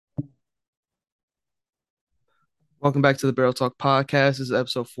Welcome back to the Barrel Talk podcast. This is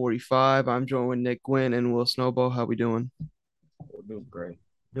episode 45. I'm joined with Nick Gwynn and Will Snowball. How we doing? We're doing great.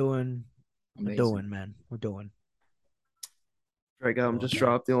 Doing, we're Amazing. doing, man. We're doing. Drake I album love just that.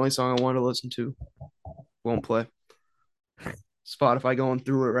 dropped. The only song I want to listen to won't play. Spotify going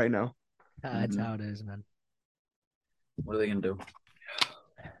through it right now. That's how it is, man. What are they gonna do?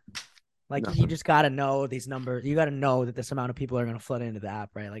 Like you Nothing. just gotta know these numbers. You gotta know that this amount of people are gonna flood into the app,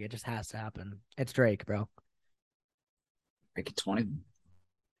 right? Like it just has to happen. It's Drake, bro. Make it 20?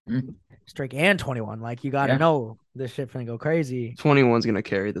 Mm, It's Drake and 21. Like you gotta yeah. know this shit finna go crazy, 21's gonna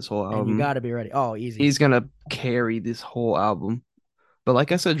carry this whole and you album. gotta be ready. Oh, easy. He's gonna carry this whole album. But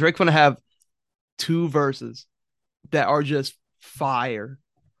like I said, Drake's gonna have two verses that are just fire.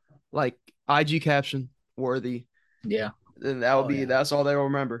 Like IG caption worthy. Yeah. And that'll Oh be yeah. that's all they'll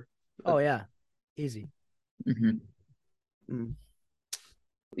remember. Oh yeah. Easy. hmm Mm.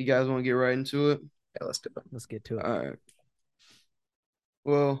 You guys want to get right into it? Yeah, let's do it. Let's get to it. All right.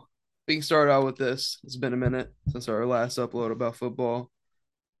 Well, we can start out with this. It's been a minute since our last upload about football.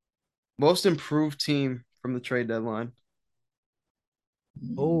 Most improved team from the trade deadline,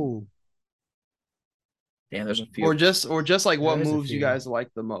 Mm, Oh, yeah, there's a or few. just like there what is a moves you few. guys like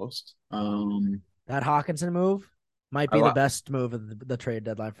the most. Um, That Hawkinson move might I be the li- best move of the trade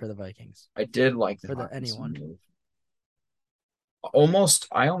deadline for the Vikings. I did like the For the Hawkinson anyone. move.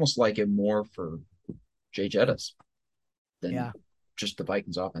 I almost like it more for Jay Jettis than Yeah. just the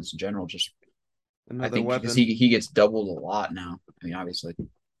Vikings offense in general. Just I Another think because weapon. he gets doubled a lot now. I mean, obviously, he's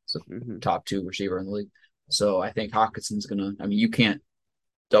the Hmm. top two receiver in the league. So I think Hawkinson's gonna. I mean, you can't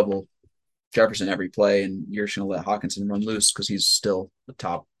double Jefferson every play, and you're just gonna let Hawkinson run loose because he's still the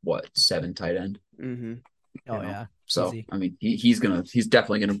top seven tight end, Hmm. you Oh know. yeah. So Easy. I mean, he's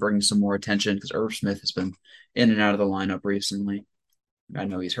definitely gonna bring some more attention because Irv Smith has been in and out of the lineup recently. I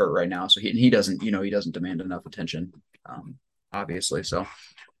know he's hurt right now, so he doesn't he doesn't demand enough attention, um, obviously. So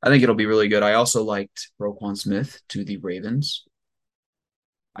I think it'll be really good. I also liked Roquan Smith to the Ravens.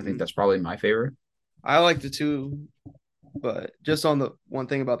 I think that's probably my favorite. I like the two, but just on the one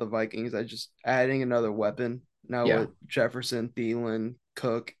thing about the Vikings, I just adding another weapon now Yeah, with Jefferson, Thielen,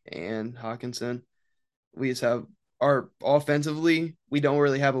 Cook, and Hawkinson. We just have our offensively, we don't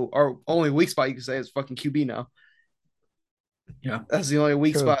really have our only weak spot you can say is fucking QB now. yeah. That's the only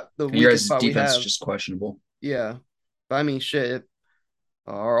weak True. spot, the And your weakest guys' spot we defense is have. just questionable. Yeah. But I mean, shit,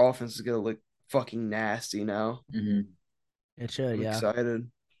 our offense is going to look fucking nasty now. Mm-hmm. It should, I'm yeah. excited.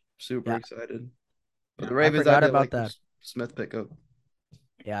 Super Yeah. excited. But Yeah. the I Ravens, I forgot did about like that. this Smith pickup.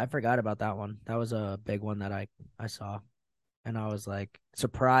 Yeah, I forgot about that one. That was a big one that I saw. And I was like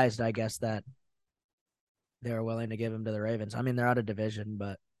surprised, I guess, that they were willing to give him to the Ravens. I mean, they're out of division,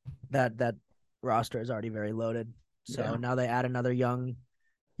 but that roster is already very loaded. So Yeah. now they add another young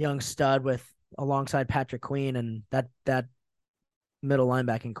stud with alongside Patrick Queen, and that middle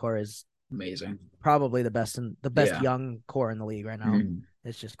linebacking core is Amazing. probably the best Yeah. young core in the league right now. Mhm.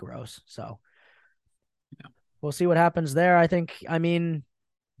 It's just gross. So Yeah. we'll see what happens there. I mean,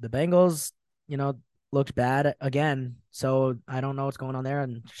 the Bengals, looked bad again. So I don't know what's going on there.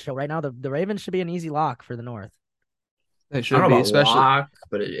 And so right now, the Ravens should be an easy lock for the North. They I should don't know be, about especially lock,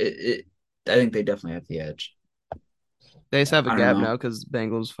 but I think they definitely have the edge. they just have a I don't gap know. now because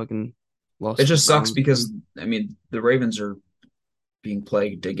Bengals fucking It lost to the just sucks Browns because again. I mean the Ravens are being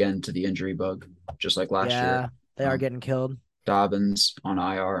plagued again to the injury bug, just like last year. Yeah, they are Um, getting killed. Dobbins on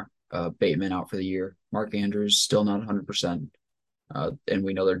IR, Bateman out for the year, Mark Andrews still not 100%, and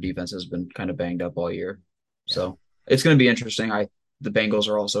we know their defense has been kind of banged up all year. Yeah. So it's going to be interesting. The Bengals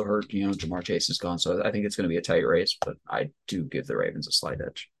are also hurt. Jamar Chase is gone, so I think it's going to be a tight race. But I do give the Ravens a slight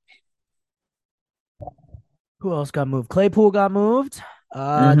edge. Who else got moved? Claypool got moved. I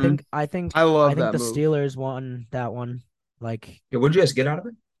Mm-hmm. think I think I I love think that the move. Steelers won that one. Like Yeah, what did you guys get out of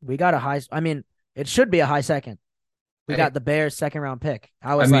it? we got a high. I mean, it should be a high second. We I got the Bears second round pick.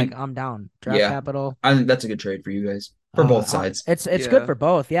 I I was like, mean, I'm down. Draft yeah, capital. I think that's a good trade for you guys for both sides. It's good Yeah. for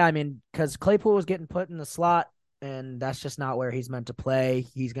both. Yeah, I mean, because Claypool was getting put in the slot, and that's just not where he's meant to play.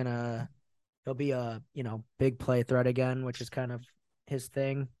 He'll be a big play threat again, which is kind of his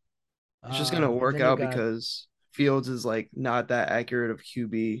thing. It's just gonna And work then you out got because Fields is like not that accurate of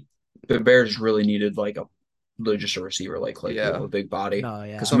QB. The Bears really needed just a receiver like Claypool, Yeah. a big body, no, because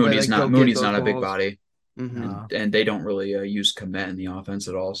yeah, Somebody Mooney's like not go get Mooney's those not a big balls. body, Hmm. and no, they don't really use Komet in the offense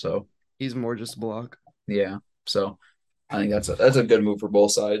at all. So He's more just a block. yeah, so I think that's a good move for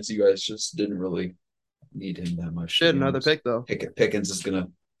both sides. You guys just didn't really need him that much, to Shit, be another honest. pick though. Pickens is gonna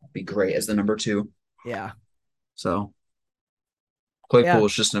be great as the number two. yeah, So yeah, Claypool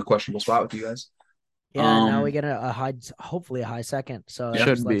is just in a questionable spot with you guys. yeah. And now we Um, get hopefully a high second. So that yeah,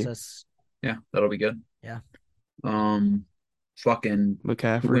 just Should lets be. us, yeah, that'll be good. yeah, Fucking who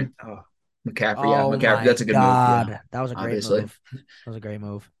McCaffrey. went? Oh, McCaffrey. Yeah, Oh McCaffrey. my That's a good move. Yeah, God. That was a great obviously. move. That was a great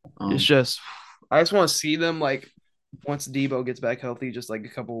move. It's Um, just I just want to see them like once Debo gets back healthy, just like a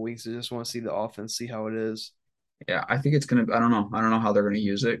couple of weeks. I just want to see the offense, see how it is. yeah, I think it's gonna. I don't know. I don't know how they're gonna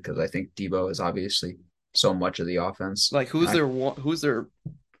use it because I think Debo is obviously so much of the offense. Like And I who's their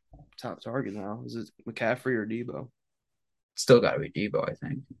top target now? Is it McCaffrey or Debo? still got to be Debo. I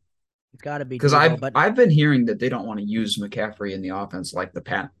think It's got to be because Debo, I've but I've been hearing that they don't want to use McCaffrey in the offense like the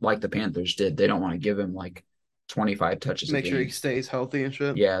Panthers did. They don't want to give him like 25 touches a Make sure he game. stays healthy and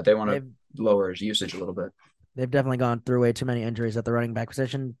shit. Yeah, they want to they've lower his usage a little bit. they've definitely gone through way too many injuries at the running back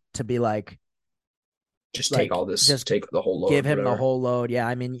position to be Just take like all this, just take the whole load, give him the whatever. whole load. Yeah,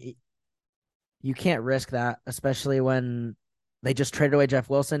 I mean, you can't risk that, especially when they just traded away Jeff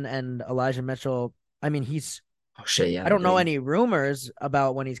Wilson and Elijah Mitchell. I mean, Oh shit, yeah, I they don't know did. any rumors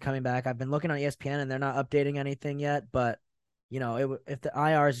about when he's coming back. I've been looking on ESPN and they're not updating anything yet, but if the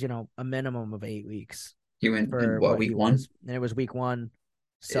IR is, a minimum of 8 weeks He went in for what, what week he one? was, and it was week 1.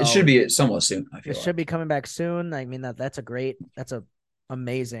 It should So be somewhat soon, I it feel should like. be coming back soon. I mean, that's a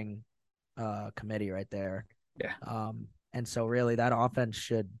amazing committee right there. Yeah. And so really that offense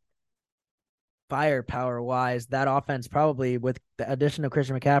should, firepower wise, that offense probably with the addition of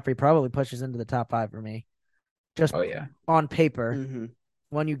Christian McCaffrey probably pushes into the top 5 for me. Just Oh yeah. on paper, Mm-hmm.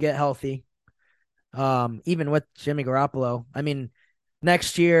 when you get healthy. Even with Jimmy Garoppolo, I mean,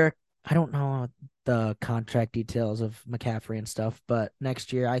 next year, I don't know the contract details of McCaffrey and stuff, but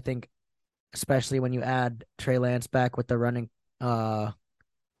next year, I think, especially when you add Trey Lance back with the running, the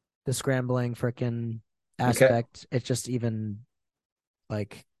scrambling freaking Okay. aspect, it's just even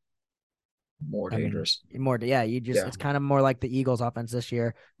like, More I mean, dangerous. more, yeah, Yeah. it's kind of more like the Eagles offense this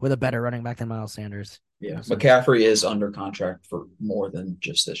year with a better running back than Miles Sanders. Yeah. In a sense. McCaffrey is under contract for more than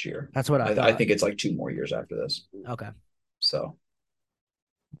just this year. That's what I I thought. think it's like 2 more years after this. Okay. So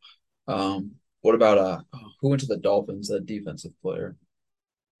what about who went to the Dolphins, that defensive player?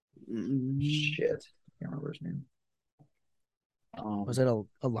 Mm-hmm. Shit. Can't remember his name. Was it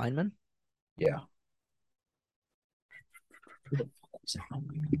a lineman? Yeah.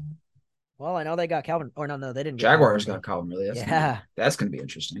 Well, I know they got Calvin. Or no, they didn't get Jaguars Calvin. got Calvin Ridley. Yeah. That's gonna be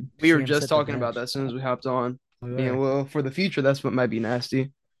interesting. We See were him just sit the talking about that bench. as soon as we hopped on. We Yeah, were. well, for the future, that's what might be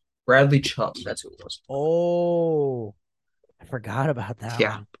nasty. Bradley Chubb, that's who it was. Oh, I forgot about that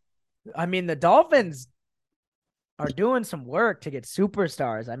Yeah. one. I mean, the Dolphins are doing some work to get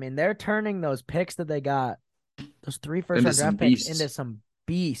superstars. I mean, they're turning those picks that they got, those 3 first Into round some draft picks, beasts. into some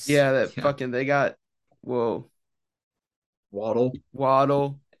beasts. Yeah, that Yeah. fucking they got Waddle,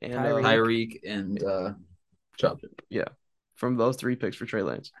 Waddle and Tyreek. Tyreek, and Chubb. yeah, from those 3 picks for Trey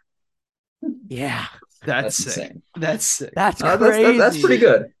Lance. Yeah. That's sick. insane. That's sick. That's That's crazy. that's pretty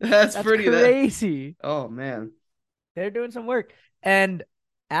good. That's That's pretty crazy. Oh man. They're doing some work. And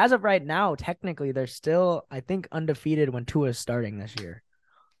as of right now, technically, they're still, I think, undefeated when Tua is starting this year.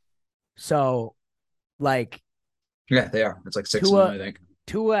 So, like, Yeah, they are. It's like 6-0, Tua- I think.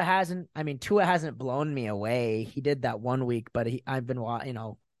 Tua hasn't blown me away. He did that one week, but I've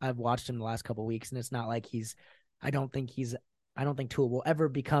watched him the last couple of weeks, and it's not like I don't think Tua will ever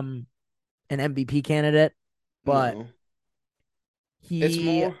become an MVP candidate, but No. he It's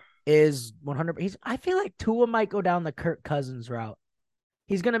more is 100. I feel like Tua might go down the Kirk Cousins route.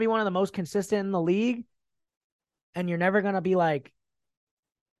 He's going to be one of the most consistent in the league, and you're never going to be like,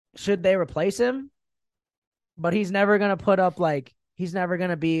 should they replace him? But he's never going to put up he's never going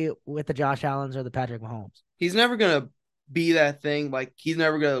to be with the Josh Allens or the Patrick Mahomes. he's never gonna be that thing. Like he's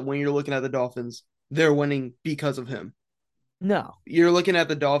never gonna when you're looking at the Dolphins, they're winning because of him. No. You're looking at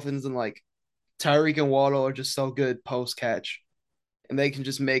the Dolphins and like Tyreek and Waddle are just so good post catch. And they can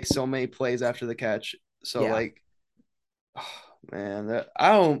just make so many plays after the catch. So Yeah. like oh, man,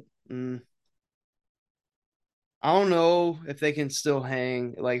 I don't know if they can still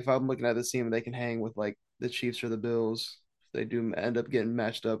hang. Like if I'm looking at this team, they can hang with like the Chiefs or the Bills. If they do end up getting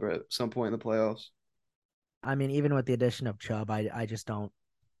matched up at some point in the playoffs. I mean, even with the addition of Chubb, I just don't.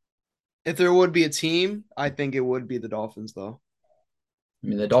 If there would be a team, I think it would be the Dolphins, though. I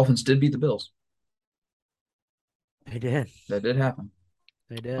mean, the Dolphins did beat the Bills. They did. That did happen.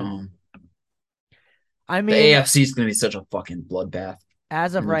 They did. The I mean, AFC is going to be such a fucking bloodbath.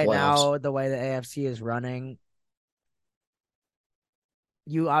 as of in the right now, playoffs. the way the AFC is running,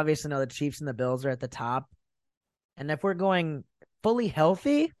 you obviously know the Chiefs and the Bills are at the top. And if we're going fully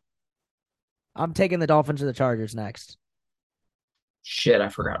healthy, I'm taking the Dolphins or the Chargers next. Shit, I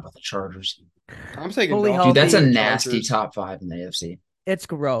forgot about the Chargers. I'm taking Fully Dolphins. Dude, that's a Healthy nasty Chargers. top 5 in the AFC. It's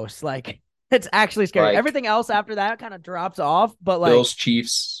gross. Like, it's actually scary. Like- Everything else after that kind of drops off, but like, Bills,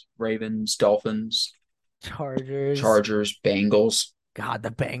 Chiefs, Ravens, Dolphins. Chargers. Bengals, God,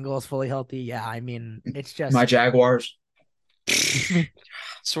 the Bengals fully healthy. Yeah, I mean, it's just my Jaguars.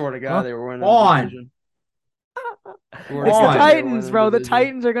 Swear to God, Huh? they were winning the On. division. Swear to It's the on. God, they were Titans, winning bro. the The division.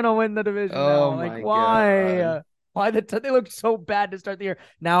 Titans are gonna win the division Oh now. Like, my why? God. Why they looked so bad to start the year?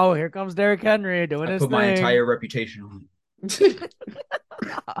 Now here comes Derrick Henry doing I his put my thing. entire reputation on it.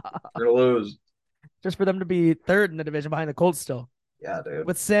 We're gonna lose. Just for them to be third in the division behind the Colts still, Yeah, dude.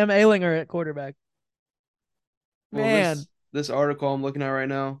 with Sam Ehlinger at quarterback. Well, Man, this article I'm looking at right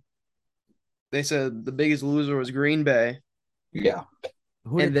now, they said the biggest loser was Green Bay. Yeah,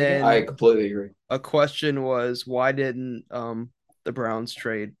 who And did they then- get? I completely agree. A question was, why didn't the Browns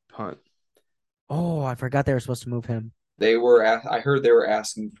trade Punt? Oh, I forgot they were supposed to move him. I heard they were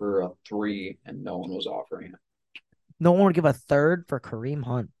asking for a 3, and no one was offering it. No one would give a third for Kareem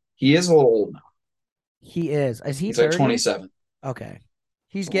Hunt. He is a little old now. He is. Is he He's like 30? 27. Okay.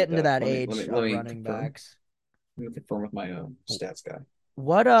 He's Something like getting to that. that Let me- age let me- of let me running confirm. backs. Let me confirm with my stats guy.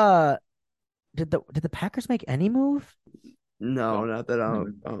 What did the Packers make any move? No, No. not that I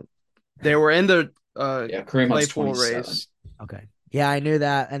don't. They were in the Yeah, Kareem Hunt's Claypool 27. race. Okay. Yeah, I knew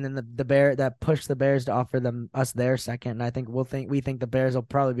that. And then the Bear that pushed the Bears to offer us their second. And I think we think the Bears will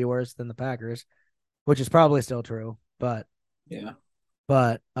probably be worse than the Packers, which is probably still true. But Yeah,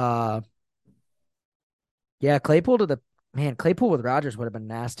 yeah, Claypool with Rodgers would have been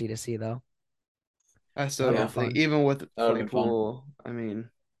nasty to see though. I still Yeah, don't think, fun. even with That would've been fun. Claypool, I mean,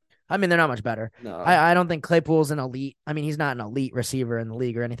 they're not much better. no. I don't think Claypool's an elite. I mean, he's not an elite receiver in the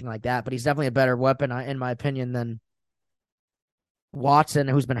league or anything like that, but he's definitely a better weapon, in my opinion, than Watson,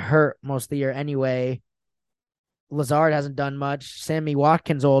 who's been hurt most of the year anyway. Lazard hasn't done much. Sammy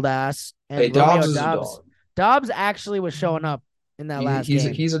Watkins, old ass, and hey, Romeo Dobbs is a Dobbs. dog. Dobbs actually was showing up in that last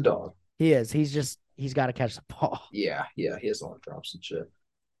game. He's a dog. He is. He's got to catch the ball. Yeah, he has a lot of drops and shit.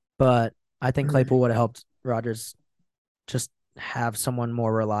 But I think Claypool would have helped Rodgers just have someone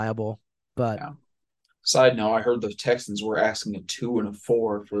more reliable. But Yeah. Side note, I heard the Texans were asking a 2 and a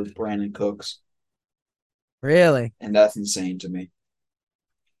 4 for Brandon Cooks, really, and that's insane to me.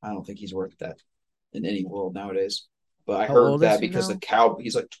 I don't think he's worth that in any world nowadays. But I How heard old is that he because now?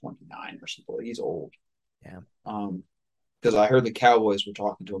 he's like 29 or something. He's old. Yeah. Because I heard the Cowboys were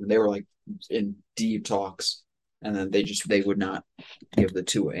talking to him, and they were like in deep talks, and then they would not give the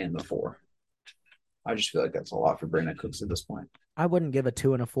 2 and the 4. I just feel like that's a lot for Brandon Cooks at this point, I wouldn't give a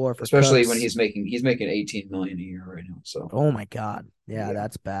 2 and a 4 for especially Cooks. when he's making $18 million a year right now. So Oh my God. Yeah,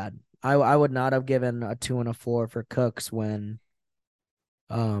 that's bad. I would not have given a 2 and a 4 for Cooks when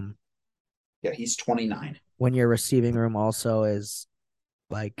yeah, he's 29. when your receiving room also is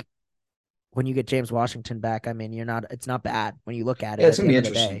like when you get James Washington back, I mean, it's not bad when you look at it Yeah, it's at gonna the be end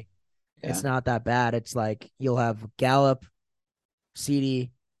of the interesting. day. Yeah. It's not that bad. It's like you'll have Gallup,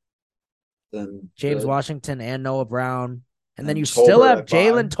 CD, Then James the- Washington, and Noah Brown. And then And you still Tolbert have at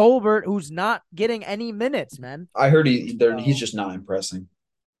Jalen 5. Tolbert, who's not getting any minutes, man. I heard Oh. he's just not impressing,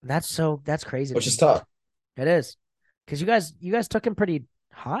 That's crazy. which to is me. tough. It is. Because you guys took him pretty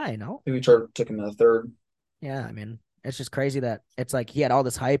high, no? We took him in the third. Yeah, I mean, it's just crazy that it's like he had all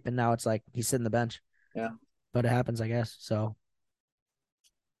this hype and now it's like he's sitting the bench. Yeah. But it happens, I guess. So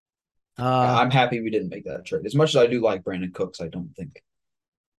I'm happy we didn't make that trade. As much as I do like Brandon Cooks, I don't think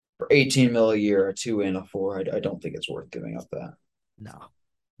for 18 mil a year, a 2 and a 4, I don't think it's worth giving up that. no,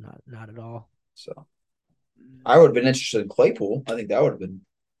 not at all. So I would have been interested in Claypool. I think that would have been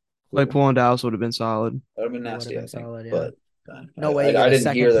Claypool and Dallas would have been solid. that would have been It would nasty. have I been think, solid, yeah. but No way. I I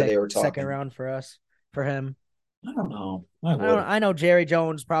didn't hear that they were second talking. round for him. I don't know. I know Jerry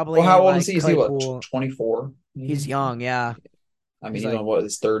Jones probably. Well, how ain't old like is he? Is Claypool. he 24? He's young, yeah. I mean, he's he's like- on what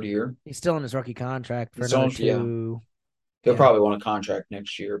his third year. He's still in his rookie contract for He's another on- yeah. 2. He'll Yeah. probably want a contract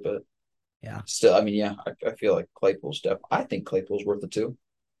next year, but Yeah. still, I mean, yeah, I feel like I think Claypool's worth it too.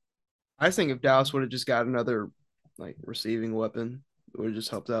 I think if Dallas would have just got another like receiving weapon, it would have just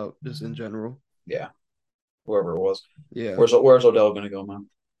helped out just in general. Yeah, whoever it was. Yeah. Where's Odell gonna go, man?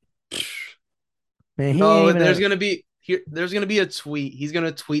 Man, he No, ain't even there's gonna be a tweet. He's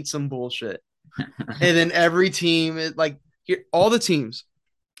gonna tweet some bullshit, and then every team is like all the teams,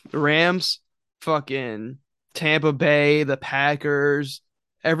 the Rams, fucking Tampa Bay, the Packers,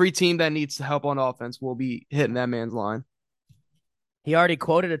 every team that needs help on offense will be hitting that man's line. He already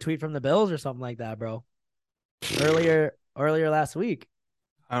quoted a tweet from the Bills or something like that, bro. Earlier last week.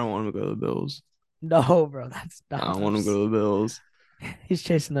 I don't want him to go to the Bills. No, bro, that's not. I don't want him to go to the Bills. He's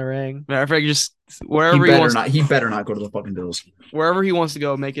chasing the ring. Matter of fact, just He wherever he better not go to the fucking Bills. wherever he wants to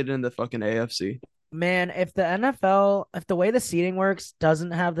go, make it in the fucking AFC. Man, if the NFL, if the way the seating works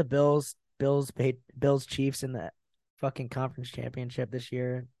doesn't have the Bills Chiefs in the fucking conference championship this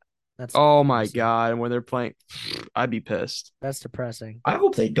year, Oh my crazy. god! And when they're playing, I'd be pissed. That's depressing. I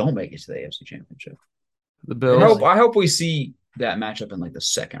hope they don't make it to the AFC Championship. The I Bills. hope Really? I hope we see that matchup in like the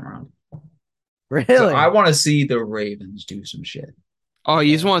second round. So Really? I want to see the Ravens do some shit. Oh,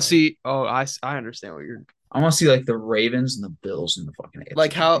 you just Okay, want to okay. see? Oh, I understand what you're I want to see like the Ravens and the Bills in the fucking AFC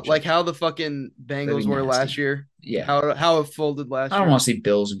like Championship. how the fucking That'd be Bengals were last nasty. year. Yeah. How it folded last I don't year. want to see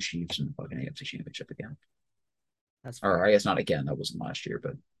Bills and Chiefs in the fucking AFC Championship again. That's Or fair. I guess not again. That wasn't last year,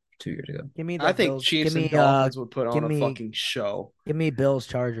 but 2 years ago. Give me the I think Bills. Chiefs and Dolphins would put on a fucking show. Give me Bills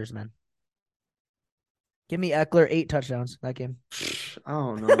Chargers, man. Give me Eckler 8 touchdowns that game. I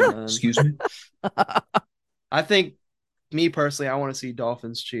don't know, man. Excuse me. I think me personally, I want to see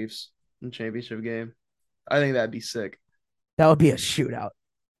Dolphins Chiefs in the championship game. I think that'd be sick. That would be a shootout.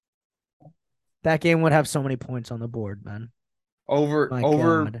 That game would have so many points on the board, man. Over My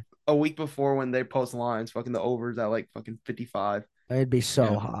over God. a week before when they post lines, fucking the overs at like fucking 55. It'd be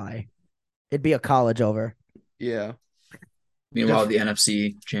so Yeah. high. It'd be a college over. Yeah. Meanwhile, the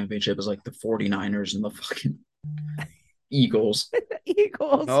NFC Championship is like the 49ers and the fucking Eagles.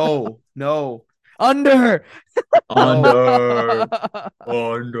 Eagles. No. Under. Under.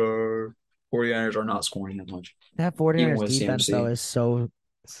 49ers are not scoring that much. That Even 49ers with defense, CMC. though, is so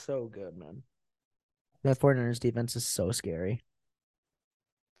good, man. That 49ers defense is so scary.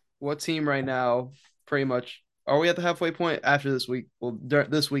 What team right now pretty much are we at the halfway point after this week? Well,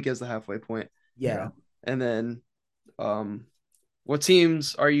 this week is the halfway point. Yeah. And then what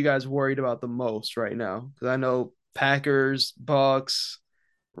teams are you guys worried about the most right now? Because I know Packers, Bucks,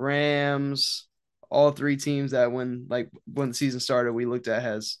 Rams, all three teams that when the season started, we looked at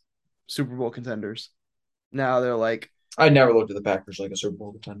as Super Bowl contenders. Now they're like, I never looked at the Packers like a Super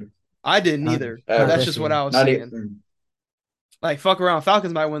Bowl contender. I didn't Not- either. not But that's this just year. what I was Not saying. even. Like, fuck around.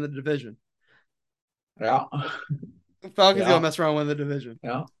 Falcons might win the division. Yeah. Falcons Yeah. gonna mess around and win the division.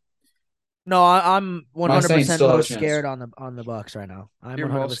 Yeah. No, I'm My Saints 100% still have a most chance. scared on the Bucks right now. I'm You're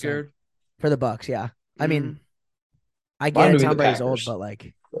 100% most scared. for the Bucks. Yeah. I mean, I Mine get would it. be Tom the Brady's old, Packers. but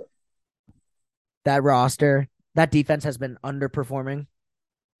like that roster, that defense has been underperforming,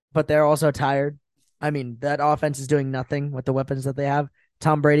 but they're also tired. I mean, that offense is doing nothing with the weapons that they have.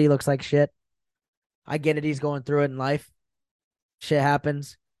 Tom Brady looks like shit. I get it. He's going through it in life. Shit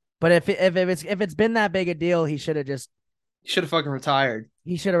happens. But if it's been that big a deal, he should have fucking retired.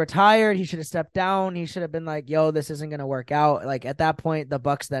 He should have retired. He should have stepped down. He should have been like, "Yo, this isn't gonna work out." Like at that point, the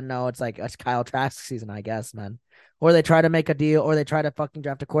Bucks then know it's like it's Kyle Trask season, I guess, man. Or they try to make a deal, or they try to fucking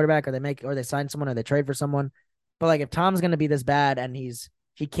draft a quarterback, or they sign someone, or they trade for someone. But like, if Tom's gonna be this bad and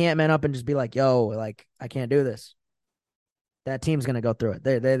he can't man up and just be like, "Yo, like I can't do this," that team's gonna go through it.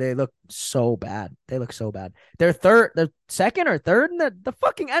 They look so bad. They look so bad. They're second or third in the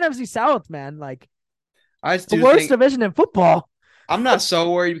fucking NFC South, man. Like I just the do worst think division in football. I'm not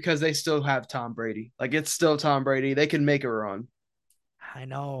so worried because they still have Tom Brady. Like it's still Tom Brady. They can make a run. I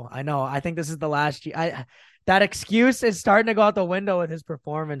know. I think this is the last year. That excuse is starting to go out the window with his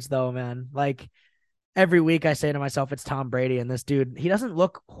performance, though, man. Like every week, I say to myself, "It's Tom Brady," and this dude, he doesn't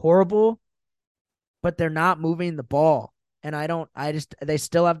look horrible, but they're not moving the ball. And they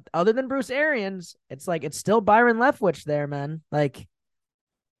still have, other than Bruce Arians, it's like it's still Byron Leftwich there, man. Like,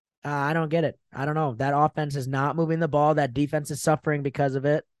 I don't get it. I don't know. That offense is not moving the ball. That defense is suffering because of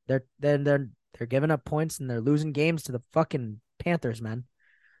it. They're giving up points and they're losing games to the fucking Panthers, man.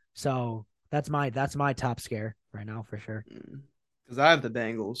 So that's my top scare right now for sure. Because I have the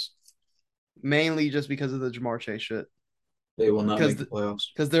Bengals, mainly just because of the Jamar Chase shit. They will not Because make the playoffs.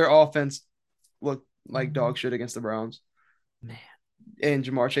 Because their offense looked like dog shit against the Browns. Man, And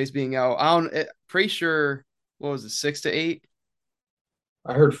Jamar Chase being out, pretty sure, what was it, 6-8,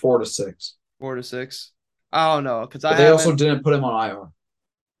 I heard 4-6. 4-6. I don't know because But they also didn't put him on IR.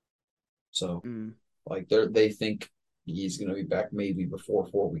 So like they think he's gonna be back maybe before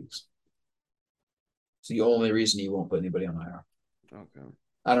 4 weeks. It's the only reason he won't put anybody on IR. Okay.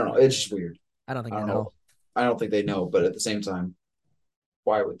 I don't know. It's just weird. I don't think I they don't know. know. I don't think they know, but at the same time,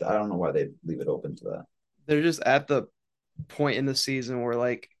 I don't know why they leave it open to that. They're just at the point in the season where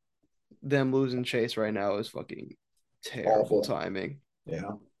like them losing Chase right now is fucking terrible Awful. timing.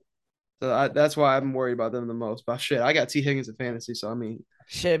 Yeah. So that's why I'm worried about them the most. But shit, I got T Higgins in fantasy, so I mean,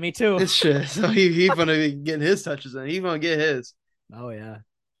 Shit, me too. this shit. So he's gonna be getting his touches in. He's gonna get his. Oh yeah.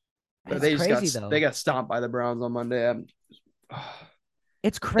 But It's they just crazy got though. they got stomped by the Browns on Monday.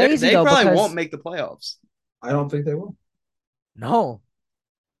 It's crazy They though probably because won't make the playoffs. I don't think they will. no,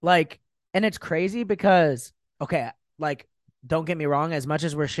 like, and it's crazy because okay, like, don't get me wrong. As much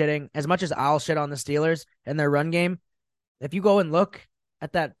as I'll shit on the Steelers and their run game, if you go and look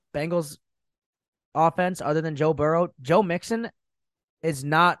at that Bengals offense, other than Joe Burrow, Joe Mixon is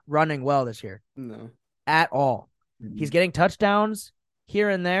not running well this year No. at all. He's getting touchdowns here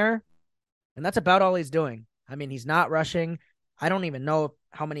and there, and that's about all he's doing. I mean, he's not rushing. I don't even know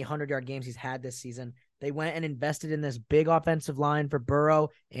how many 100-yard games he's had this season. They went and invested in this big offensive line for Burrow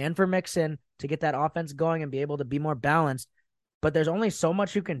and for Mixon to get that offense going and be able to be more balanced. But there's only so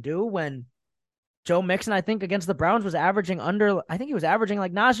much you can do when Joe Mixon, I think, against the Browns was averaging like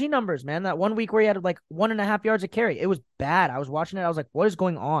Najee numbers, man. That 1 week where he had like 1.5 yards a carry. It was bad. I was watching it. I was like, what is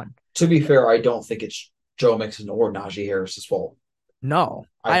going on? To be fair, I don't think it's Joe Mixon or Najee Harris's fault. No,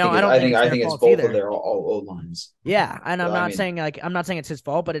 I think it's both of their O lines. Yeah, and I'm not saying it's his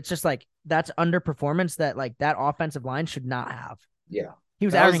fault, but it's just like that's underperformance that like that offensive line should not have. Yeah, he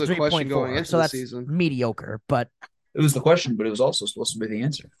was averaging 3.4, so that's mediocre. But it was the question, but it was also supposed to be the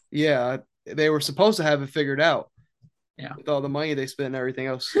answer. Yeah, they were supposed to have it figured out. Yeah, with all the money they spent and everything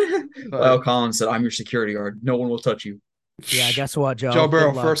else. Well, Collins said, "I'm your security guard. No one will touch you." Yeah, guess what, Joe? Joe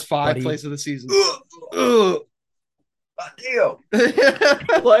Burrow, first 5 plays of the season. Damn.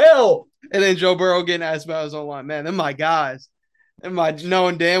 Well, and then Joe Burrow getting asked about his own line. Man, they're my guys. And my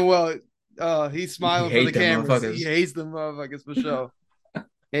knowing damn well he's smiling for the cameras. He hates them motherfuckers for sure.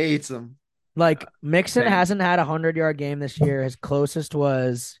 Hates them. Like Mixon hasn't had a 100-yard game this year. His closest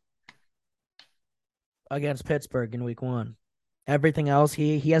was against Pittsburgh in week 1. Everything else,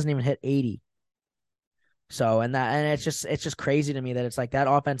 he hasn't even hit 80. So and it's just crazy to me that it's like that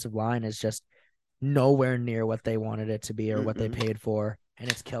offensive line is just nowhere near what they wanted it to be or what they paid for, and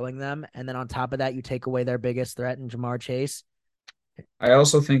it's killing them. And then on top of that, you take away their biggest threat in Ja'Marr Chase. I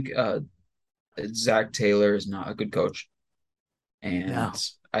also think Zach Taylor is not a good coach, and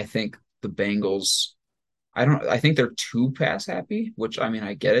I think the Bengals. I think they're too pass happy, which I mean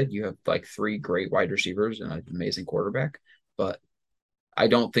I get it. You have like 3 great wide receivers and an amazing quarterback, but I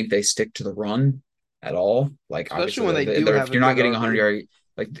don't think they stick to the run at all. Like especially when if you're not getting 100 yards,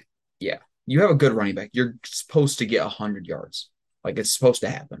 like yeah. You have a good running back. You're supposed to get 100 yards. Like, it's supposed to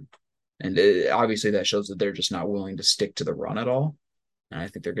happen. And obviously that shows that they're just not willing to stick to the run at all. And I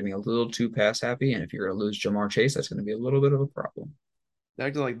think they're getting a little too pass happy. And if you're going to lose Ja'Marr Chase, that's going to be a little bit of a problem. They're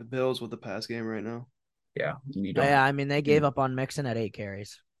acting like the Bills with the pass game right now. Yeah. Yeah, I mean, they gave up on Mixon at 8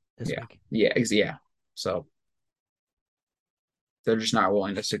 carries this week. Yeah. So they're just not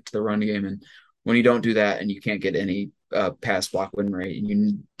willing to stick to the run game. And when you don't do that and you can't get any pass block win rate,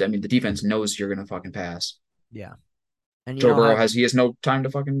 the defense knows you're gonna fucking pass. Yeah, and Joe Burrow has no time to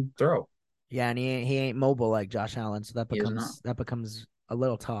fucking throw. Yeah, and he ain't mobile like Josh Allen, so that becomes a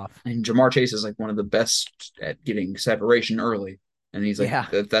little tough. And Ja'Marr Chase is like one of the best at getting separation early, and he's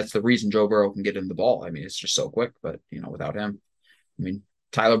like that's the reason Joe Burrow can get him the ball. I mean, it's just so quick, but without him, I mean,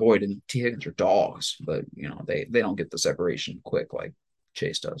 Tyler Boyd and T. Higgins are dogs, but they don't get the separation quick like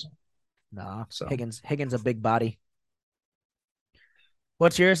Chase does. Nah, so Higgins a big body.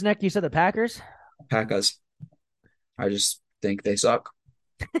 What's yours, Nick? You said the Packers? Packers. I just think they suck.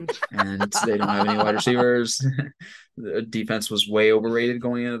 And they don't have any wide receivers. The defense was way overrated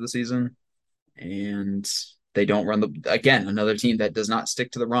going into the season. And they don't run another team that does not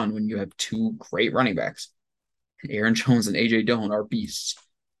stick to the run when you have 2 great running backs. Aaron Jones and A.J. Dillon are beasts.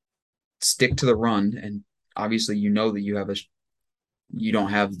 Stick to the run, and obviously that you don't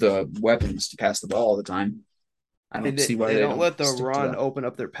have the weapons to pass the ball all the time. I don't see why they don't let the run open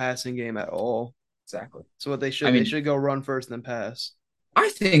up their passing game at all. Exactly. So what they should they should go run first and then pass. I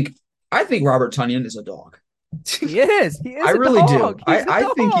think Robert Tonyan is a dog. He is. I really do.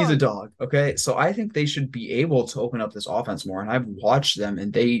 I think he's a dog. Okay. So I think they should be able to open up this offense more. And I've watched them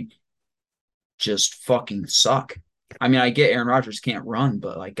and they just fucking suck. I mean, I get Aaron Rodgers can't run,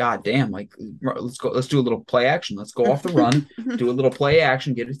 but like, goddamn, like, let's do a little play action. Let's go off the run, do a little play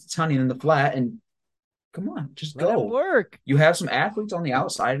action, get it to Tonyan in the flat, and come on, just go. Let it work. You have some athletes on the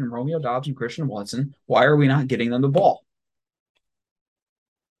outside and Romeo Doubs and Christian Watson. Why are we not getting them the ball?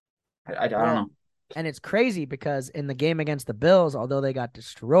 I don't know. And it's crazy because in the game against the Bills, although they got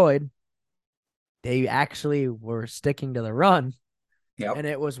destroyed, they actually were sticking to the run. Yep. And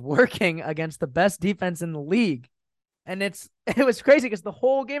it was working against the best defense in the league. And it was crazy because the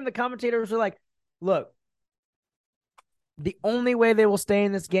whole game, the commentators were like, look, the only way they will stay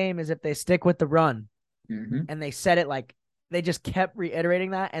in this game is if they stick with the run. Mm-hmm. And they said it like, they just kept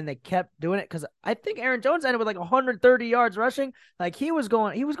reiterating that and they kept doing it because I think Aaron Jones ended with like 130 yards rushing. Like he was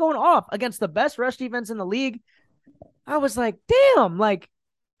going off against the best rush defense in the league. I was like, damn, like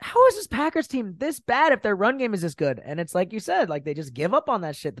how is this Packers team this bad if their run game is this good? And it's like you said, like they just give up on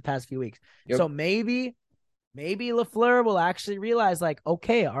that shit the past few weeks. Yep. So maybe LaFleur will actually realize like,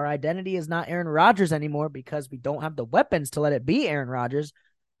 okay, our identity is not Aaron Rodgers anymore because we don't have the weapons to let it be Aaron Rodgers.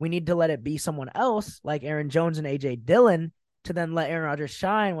 We need to let it be someone else like Aaron Jones and A.J. Dillon. to then let Aaron Rodgers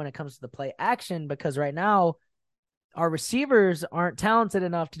shine when it comes to the play action, because right now our receivers aren't talented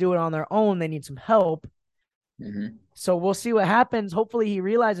enough to do it on their own. They need some help. Mm-hmm. So we'll see what happens. Hopefully he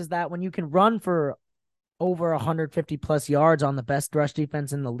realizes that when you can run for over 150 plus yards on the best rush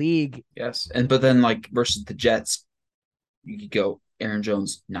defense in the league. Yes. But then like versus the Jets, you could go Aaron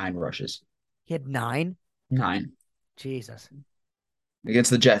Jones 9 rushes. He had 9. 9 Jesus. against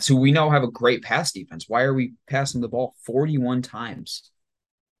the Jets, who we know have a great pass defense. Why are we passing the ball 41 times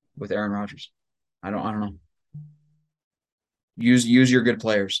with Aaron Rodgers? I don't know. Use your good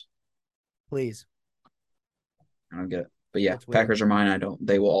players. Please. I don't get it. But yeah, That's weird. Packers are mine.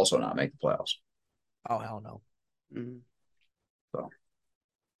 They will also not make the playoffs. Oh, hell no. Mhm. So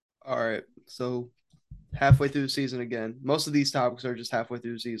All right. So halfway through the season again. Most of these topics are just halfway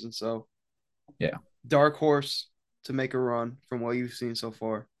through the season. So yeah. Dark horse to make a run from what you've seen so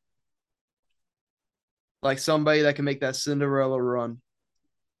far. Like somebody that can make that Cinderella run.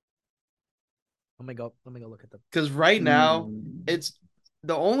 Let me go look at the. Because right now, it's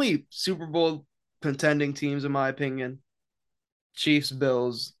the only Super Bowl contending teams, in my opinion, Chiefs,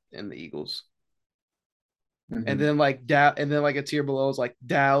 Bills, and the Eagles. Mhm. And then like a tier below is like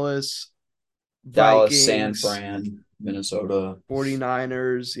Dallas, San Vikings, Fran, Minnesota,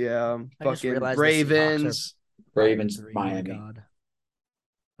 49ers, yeah, I just fucking realized the Seahawks Ravens. Ravens, 5-3, Miami. God.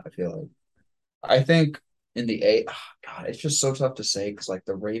 I feel like I think in the God, it's just so tough to say because like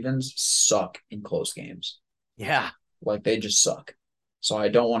the Ravens suck in close games. Yeah. Like they just suck. So I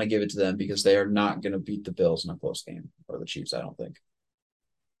don't want to give it to them because they are not going to beat the Bills in a close game or the Chiefs. I don't think.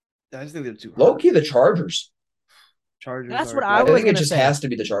 I just think they're too Low hard. key, the Chargers. Chargers. That's are what good. I I was think it gonna just say. has to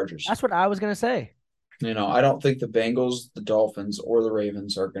be the Chargers. That's what I was gonna say. You know, I don't think the Bengals, the Dolphins, or the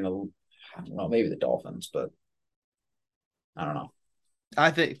Ravens are going to. I don't know, maybe the Dolphins, but I don't know.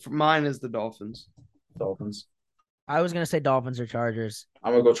 I think mine is the Dolphins. Dolphins. I was gonna say Dolphins or Chargers.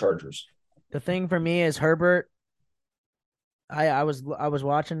 I'm gonna go Chargers. The thing for me is Herbert. I was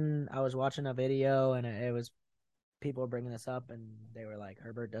watching a video, and it was people were bringing this up, and they were like,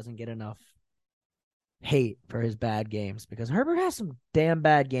 Herbert doesn't get enough hate for his bad games, because Herbert has some damn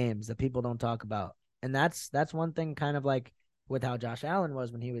bad games that people don't talk about. And that's one thing, kind of like with how Josh Allen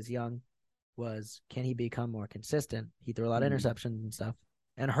was when he was young, was can he become more consistent? He threw a lot of interceptions and stuff.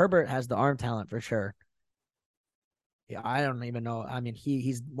 And Herbert has the arm talent for sure. Yeah, I don't even know. I mean,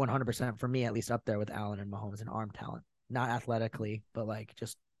 he's 100% for me, at least up there with Allen and Mahomes in arm talent. Not athletically, but like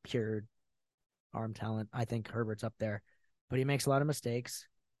just pure arm talent. I think Herbert's up there, but he makes a lot of mistakes.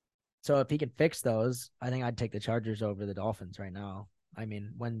 So if he can fix those, I think I'd take the Chargers over the Dolphins right now. I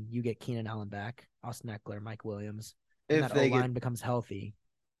mean, when you get Keenan Allen back, Austin Eckler, Mike Williams, and If that they O-line becomes healthy.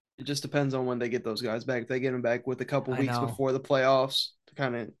 It just depends on when they get those guys back. If they get them back with a couple I weeks know. before the playoffs to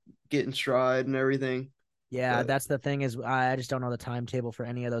kind of get in stride and everything. Yeah, But- that's the thing, is I just don't know the timetable for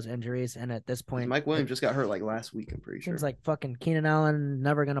any of those injuries. And at this point, Mike Williams just got hurt like last week, I'm pretty sure. seems like fucking Keenan Allen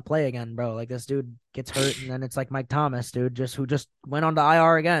never gonna play again, bro. Like this dude gets hurt, and then it's like Mike Thomas, dude, who just went on to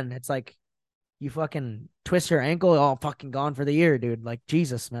IR again. It's like you fucking twist your ankle, all fucking gone for the year, dude. Like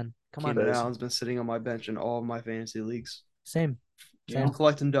Jesus, man, come Keenan on. Allen's been sitting on my bench in all of my fantasy leagues. Same. Yeah. He's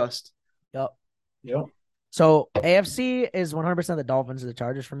collecting dust. Yep. Yep. So AFC is 100% the Dolphins or the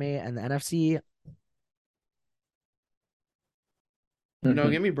Chargers for me, and the NFC.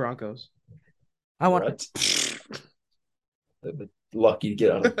 Give me Broncos. I want. What? They'll be lucky to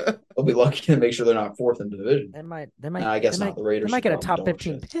get out of. They'll be lucky to make sure they're not fourth in the division. They might. I guess they not. The Raiders They might get a should top probably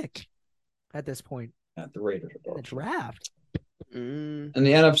 15 double check. pick at this point The Raiders are in the dog shit. draft. Mm. And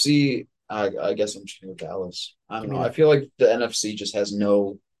the NFC, I guess I'm just going to go Dallas. I don't Give me know. the- I feel like the NFC just has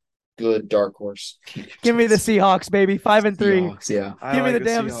no good dark horse. Give me the Seahawks, baby. 5-3. Seahawks, yeah. I Give me like the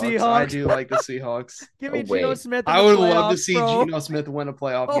damn I Seahawks. do like the Seahawks. Give me Oh, Geno wait. Smith. In I the would love to playoffs, see bro. Geno Smith win a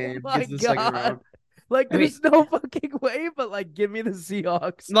playoff Oh game. my Get to the second God. round. Like, I mean- there's no fucking way, but like, give me the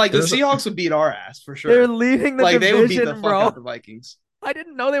Seahawks. Like the There's a- Seahawks would beat our ass for They're sure. leading the Like they would beat division, the fuck bro. out the Vikings. I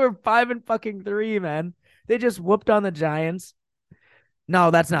didn't know they were 5-3, man. They just whooped on the Giants. No,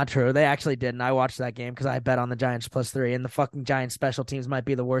 that's not true. They actually didn't. I watched that game because I bet on the Giants +3, and the fucking Giants special teams might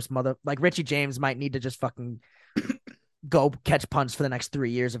be the worst Like Richie James might need to just fucking go catch punts for the next 3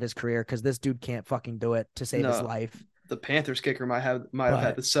 years of his career, because this dude can't fucking do it to save his No. life. The Panthers kicker might have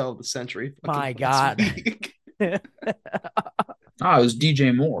had the sell of the century. My fucking God. last week. It was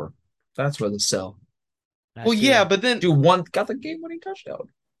DJ Moore. That's where the sell. Well, yeah, but then Dude, got the game-winning touchdown.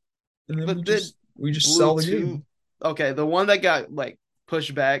 And then But we just blew sell the two- game. Okay, the one that got like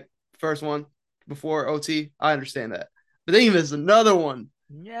pushed back, first one before OT, I understand that. But then he missed another one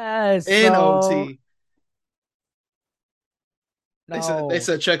Yes. in so- OT. No. They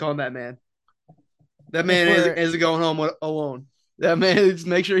said check on that man. That man isn't going home alone. That man is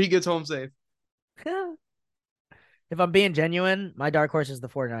make sure he gets home safe. If I'm being genuine, my dark horse is the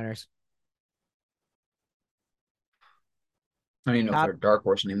 49ers. I don't even know if they're a dark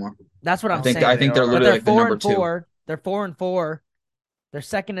horse anymore. That's what I'm saying. I think they're literally like the number 2. They're 4-4. They're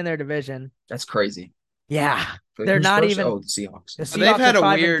second in their division. That's crazy. Yeah, they're not even. Oh, the Seahawks. The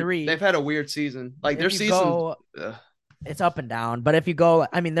Seahawks they've had a weird season. Like their season, it's up and down. But if you go,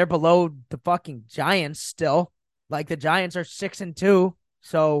 I mean, they're below the fucking Giants still. Like the Giants are 6-2.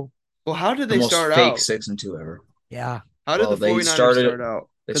 So, well, how did they start fake out? 6-2 ever. Yeah. How did the 49ers start out?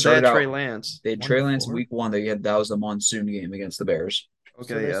 They had Trey Lance. They had Trey Lance in week 1. That was the monsoon game against the Bears.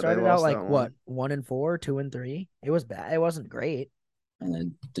 Okay, so they started out like what, 1-4, 2-3. It was bad. It wasn't great. And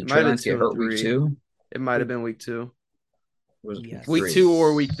then did Trey Lance get hurt week 2? It might have been week 2. Was week 2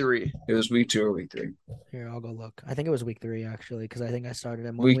 or week 3? It was week 2 or week 3. Here, I'll go look. I think it was week 3 actually, because I think I started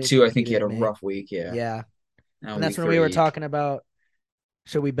him. Week 2, I think he had a rough week. Yeah. Yeah. And that's when we were talking about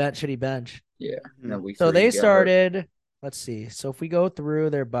should he bench? Yeah. Mm-hmm. So they started. Let's see. So if we go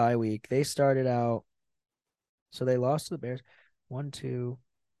through their bye week, they started out. So they lost to the Bears. 1, 2,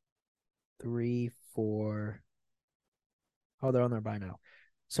 3, 4. Oh, they're on their bye now.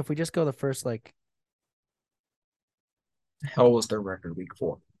 So if we just go the first like. The hell was their record week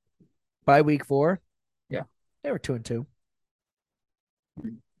 4? By week 4? Yeah. They were 2-2.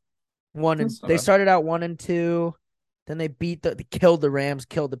 They started out 1-2. Then they killed the Rams,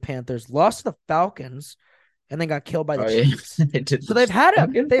 killed the Panthers, lost to the Falcons, and then got killed by the Chiefs. So they've had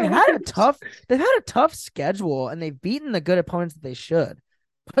a tough schedule, and they've beaten the good opponents that they should.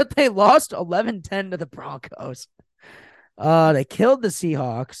 But they lost 11-10 to the Broncos. They killed the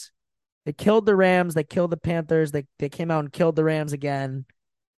Seahawks. They killed the Rams. They killed the Panthers. They came out and killed the Rams again.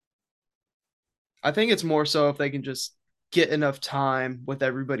 I think it's more so if they can just get enough time with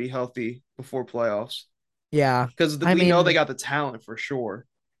everybody healthy before playoffs. Yeah. Because we know they got the talent for sure.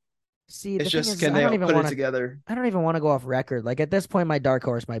 See, it's just can they put it together? I don't even want to go off record. Like at this point, my dark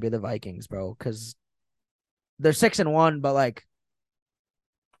horse might be the Vikings, bro, because they're 6-1, but like,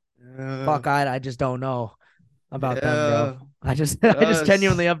 fuck, I just don't know about them, bro. I just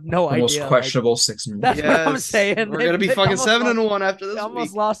genuinely have no idea. Most questionable 6-1. That's what I'm saying. We're gonna be fucking 7-1 after this. They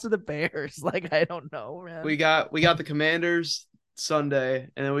almost lost to the Bears. Like I don't know, man. We got the Commanders Sunday,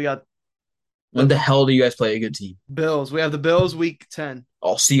 and then we got. When the hell do you guys play a good team? Bills. We have the Bills week 10.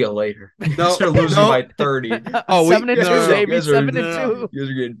 I'll see you later. No, they're losing by 30. Oh, 7-2, baby. 7-2. You guys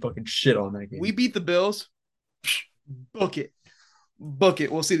are getting fucking shit on that game. We beat the Bills. Book it.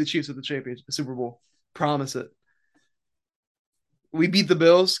 We'll see the Chiefs at the Super Bowl. Promise it. We beat the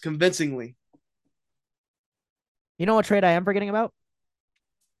Bills convincingly. You know what trade I am forgetting about?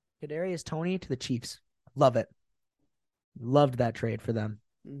 Kadarius Toney to the Chiefs. Love it. Loved that trade for them.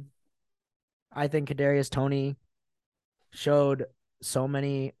 I think Kadarius Toney showed so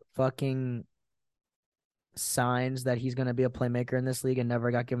many fucking signs that he's going to be a playmaker in this league and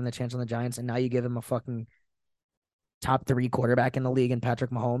never got given the chance on the Giants. And now you give him a fucking top 3 quarterback in the league in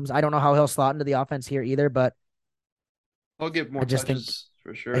Patrick Mahomes. I don't know how he'll slot into the offense here either, but I'll get more touches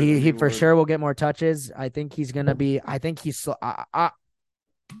for sure. He for sure will get more touches. I think he's going to be – I think he's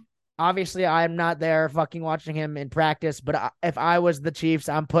obviously, I'm not there fucking watching him in practice, but if I was the Chiefs,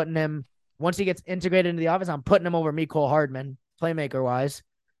 I'm putting him – once he gets integrated into the offense, I'm putting him over Mecole Hardman, playmaker-wise.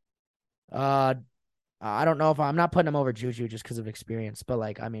 I don't know if I'm not putting him over Juju just because of experience, but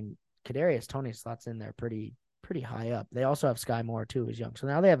like, I mean, Kadarius Toney slots in there pretty high up. They also have Sky Moore too, who's young. So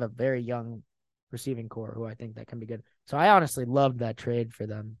now they have a very young receiving core who I think that can be good. So I honestly loved that trade for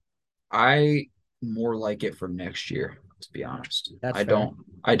them. I more like it for next year, to be honest. I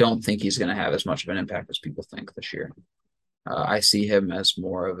don't think he's going to have as much of an impact as people think this year. I see him as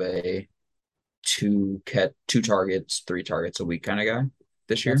more of a 2 targets, 3 targets a week kind of guy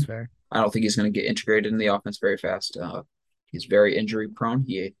this year. That's fair. I don't think he's going to get integrated in the offense very fast. He's very injury prone.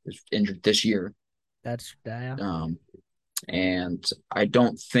 He is injured this year. That's that. And I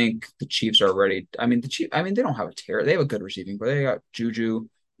don't think the Chiefs are ready. I mean, they don't have a terror. They have a good receiving, but they got Juju,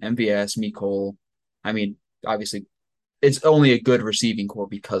 MVS, Mecole. I mean, obviously, it's only a good receiving core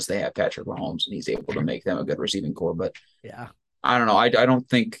because they have Patrick Mahomes and he's able to make them a good receiving core. But yeah, I don't know. I don't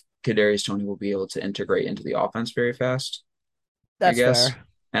think Kadarius Toney will be able to integrate into the offense very fast. That's fair.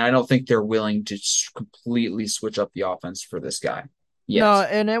 And I don't think they're willing to completely switch up the offense for this guy. Yes. No,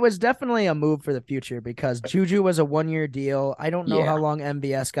 and it was definitely a move for the future because Juju was a 1-year deal. I don't know how long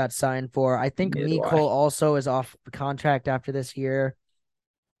MVS got signed for. I think Mecole also is off the contract after this year.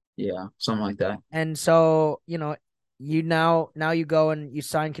 Yeah, something like that. And so, you now you go and you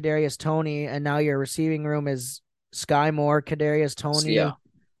sign Kadarius Toney, and now your receiving room is Sky Moore, Kadarius Toney,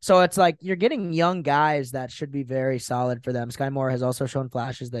 So it's like you're getting young guys that should be very solid for them. Sky Moore has also shown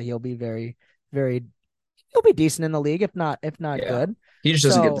flashes that he'll be very, very he'll be decent in the league, if not Yeah. good. He just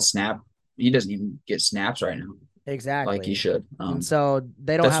doesn't get the So snap. He doesn't even get snaps right now like he exactly. should. And so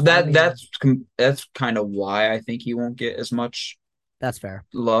they don't That's have Omni. that's kind of why I think he won't get as much That's fair.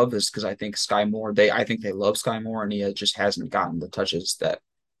 love is because I think Sky Moore, I think they love Sky Moore and just hasn't gotten the touches that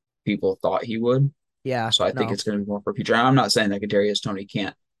people thought he would. Yeah, So I think no. it's going to be more for future. I'm not saying that Kadarius Toney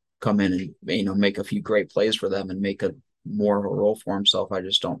can't come in and make a few great plays for them and make a more of a role for himself. I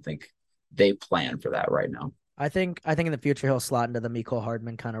just don't think they plan for that right now. I think in the future he'll slot into the Mecole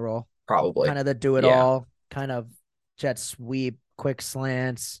Hardman kind of role. Probably. Kind of the do it Yeah. all, kind of jet sweep, quick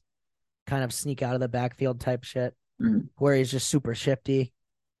slants, kind of sneak out of the backfield type shit, where he's just super shifty.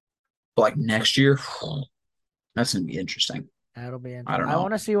 But like next year, that's going to be interesting. That'll be interesting. I don't I know.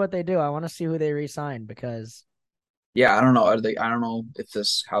 want to see what they do. I want to see who they re-sign because Yeah, I don't know. I don't know if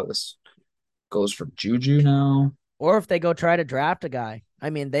how this goes for Juju now. or if they go try to draft a guy. I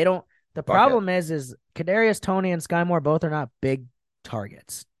mean, they don't. The Fuck it. problem is Kadarius Toney and Sky Moore both are not big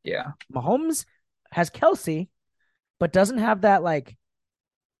targets. Yeah. Mahomes has Kelsey, but doesn't have that like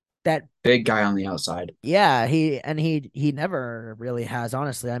that Big guy on the outside. Yeah, he never really has,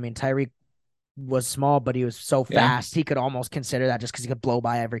 honestly. I mean, Tyreek was small, but he was so Yeah. fast. He could almost consider that just because he could blow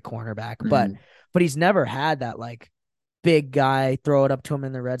by every cornerback. Mhm. But he's never had that like big guy throw it up to him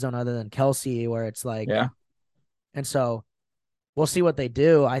in the red zone other than Kelsey, where it's like, Yeah. and so we'll see what they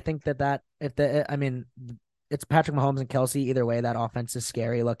do. I think that if I mean, it's Patrick Mahomes and Kelsey. Either way, that offense is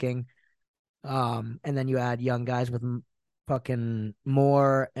scary looking. And then you add young guys with fucking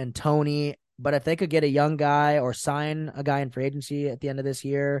Moore and Toney. But if they could get a young guy or sign a guy in free agency at the end of this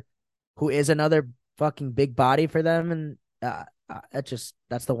year, who is another fucking big body for them, and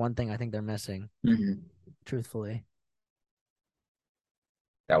that's the one thing I think they're missing, Mhm. truthfully.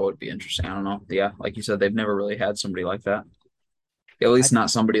 That would be interesting. I don't know. Yeah, like you said, they've never really had somebody like that. At least not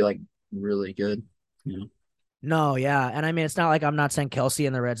somebody like really good. You know. No, yeah, and I mean it's not like I'm not saying Kelsey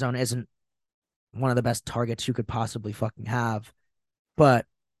in the red zone isn't one of the best targets you could possibly fucking have, but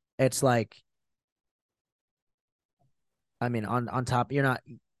it's like, I mean, on top, you're not.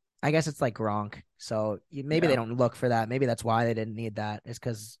 I guess it's like Gronk. So maybe they don't look for that. Maybe that's why they didn't need that. It's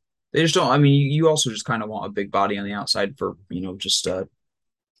because They just don't. I mean, you also just kind of want a big body on the outside for just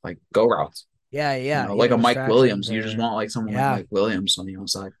like go routes. yeah, Like either a Mike Williams. distractions You just or want like someone like yeah. Mike Williams on the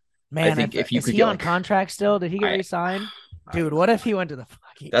outside. I Man, think if you is could he get on like contract still? Did he get I, re-signed? I Dude, don't what know. if he went to the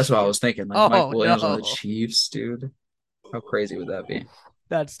fucking That's what I was Chiefs? thinking. Like Mike Oh Williams on the no, Chiefs, dude. How crazy would that be?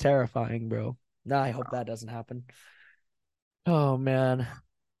 that's terrifying, bro. No, I hope that doesn't happen. Oh man,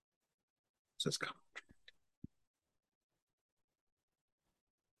 Says,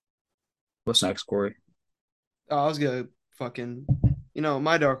 what's next, Corey? Oh, I was gonna fucking,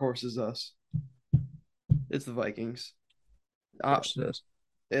 my dark horse is us. It's the Vikings. Of course it is.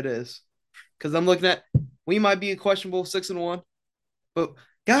 It is, because I'm looking at we might be a questionable 6-1, but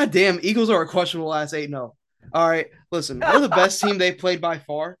goddamn, Eagles are a questionable last 8-0. All right, listen, we're the best team they played by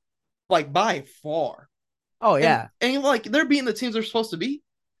far, like by far. Oh yeah, and like they're beating the teams they're supposed to beat,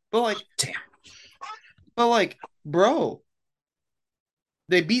 but like, damn, but like, bro,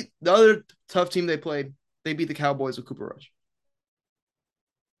 they beat the other tough team they played. They beat the Cowboys with Cooper Rush.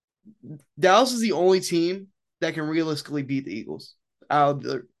 Dallas is the only team that can realistically beat the Eagles out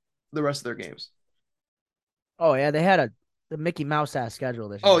of the rest of their games. oh yeah, they had the Mickey Mouse ass schedule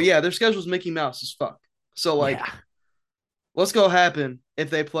this year. Oh yeah, their schedule's Mickey Mouse as fuck. So like, yeah. what's gonna happen if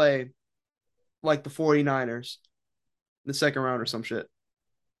they play like the 49ers the second round or some shit?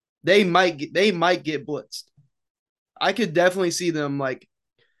 They might get blitzed. I could definitely see them like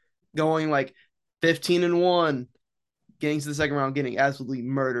going like 15-1, getting to the second round, getting absolutely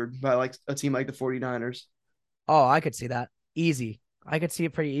murdered by like a team like the 49ers. Oh, I could see that easy. I could see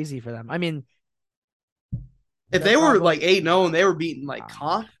it pretty easy for them. I mean, if they were like 8-0 and they were beating like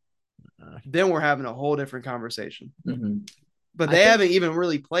comp, then we're having a whole different conversation. Mm-hmm. But they haven't even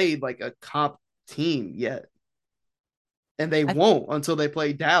really played like a comp team yet. And they won't until they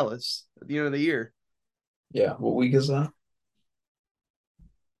play Dallas at the end of the year. Yeah. What week is that?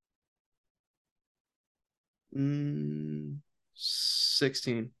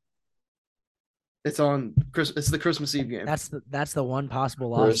 16. It's on Christmas. It's the Christmas Eve game. That's the one possible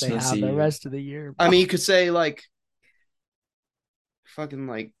loss they have the rest of the year. I mean, you could say like fucking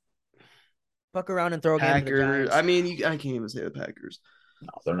like fuck around and throw a game to the Giants. I mean, I can't even say the Packers. No,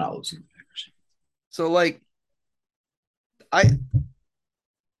 they're not losing the Packers. So like,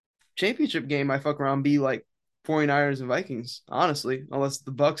 championship game, I fuck around be like 49ers and Vikings, honestly, unless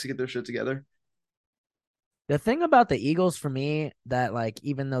the Bucks get their shit together. The thing about the Eagles for me that like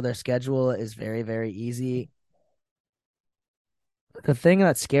even though their schedule is very, very easy, the thing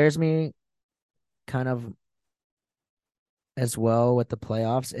that scares me kind of as well with the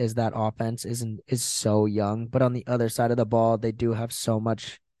playoffs is that offense is so young, but on the other side of the ball, they do have so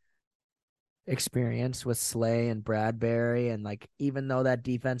much experience with Slay and Bradbury, and like even though that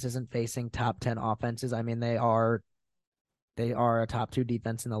defense isn't facing top 10 offenses, I mean they are a top 2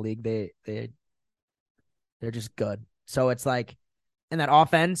 defense in the league. They're just good. So it's like, and that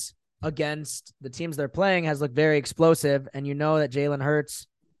offense against the teams they're playing has looked very explosive, and you know that Jalen Hurts.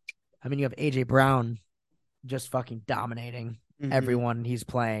 I mean, you have AJ Brown just fucking dominating everyone he's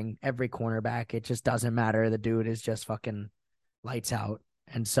playing, every cornerback. It just doesn't matter. The dude is just fucking lights out.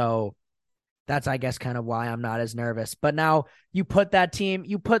 And so that's, I guess, kind of why I'm not as nervous. But now you put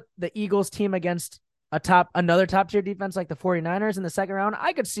the Eagles team against another top tier defense like the 49ers in the second round.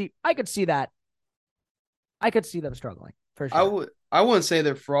 I could see that. I could see them struggling for sure. I wouldn't say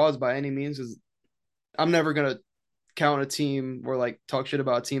they're frauds by any means, because I'm never gonna count a team or like talk shit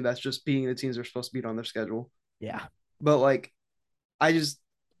about a team that's just beating the teams they're supposed to beat on their schedule. Yeah. But like, they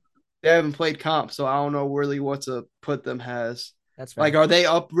haven't played comp, so I don't know really what to put them as. That's fair. Like, are they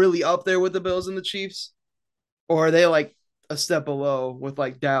really up there with the Bills and the Chiefs? Or are they like a step below with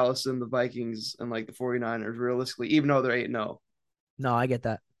like Dallas and the Vikings and like the 49ers realistically, even though they're 8-0? No, I get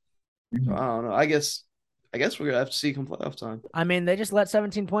that. So I don't know. I guess we're gonna have to see come playoff time. I mean, they just let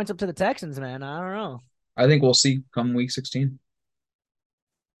 17 points up to the Texans, man. I don't know. I think we'll see come week 16.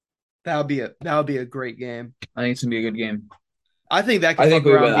 That would be a great game. I think it's gonna be a good game. I think that could I think fuck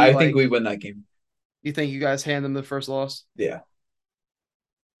we around win. and be I think like- we win that game. You think you guys hand them the first loss? Yeah.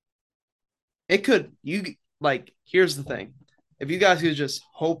 It could. Here's the thing. If you guys could just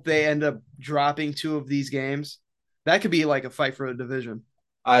hope they end up dropping 2 of these games, that could be like a fight for a division.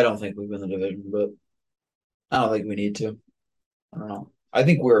 I don't think we win the division, but I don't think we need to. I don't know. I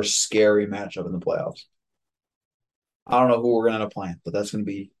think we're a scary matchup in the playoffs. I don't know who we're gonna end up playing, but that's gonna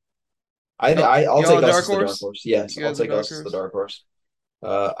be. I'll y'all take a us dark as the dark horse? horse. Yes, You I'll guys a take dark us as the horse? dark horse.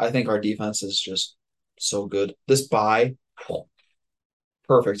 I think our defense is just so good. This bye,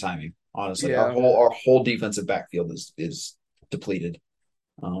 perfect timing. Honestly, Yeah. our whole defensive backfield is depleted.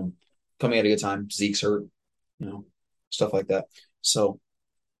 Coming at a good time. Zeke's hurt, stuff like that. So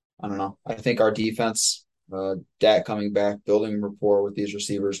I don't know. I think our defense, Dak coming back, building rapport with these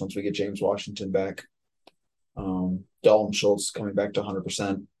receivers once we get James Washington back. Dalton Schultz coming back to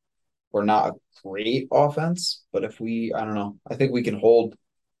 100%. We're not a great offense, but I don't know. I think we can hold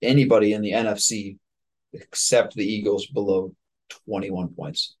anybody in the NFC except the Eagles below 21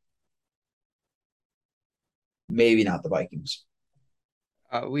 points. Maybe not the Vikings.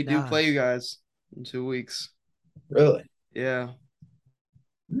 We do Nah. play you guys in 2 weeks. Really? Yeah.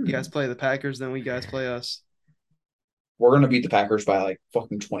 You guys play the Packers, then we guys play us. We're gonna beat the Packers by like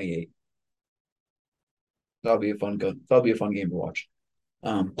fucking 28. That'll be a fun game to watch.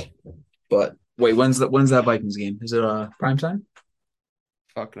 But wait, when's that Vikings game? Is it prime time?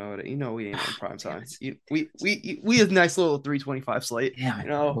 Fuck no, we ain't on prime time. We have a nice little 325 slate.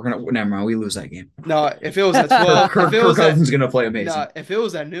 Yeah, we're gonna never mind. We lose that game. No, if it was at 12, Kirk Cousins gonna play amazing. no, if it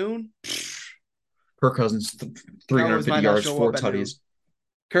was at noon, Kirk Cousins, 350 yards, 4 tutties.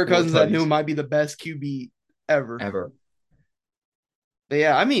 Kirk Four Cousins at tutties. noon might be the best QB ever. Ever. But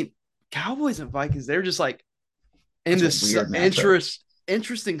yeah, I mean, Cowboys and Vikings, they're just like in That's a this weird matchup.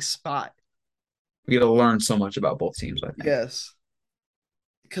 interesting spot. We got to learn so much about both teams, I think. Yes.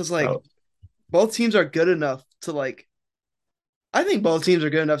 Because both teams are good enough to I think both teams are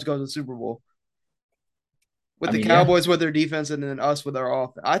good enough to go to the Super Bowl. With the Cowboys with their defense and then us with our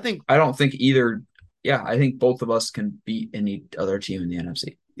offense. I don't think either. Yeah, I think both of us can beat any other team in the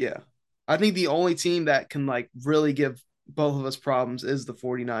NFC. Yeah. I think the only team that can really give both of us problems is the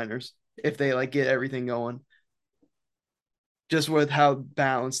 49ers if they get everything going. Just with how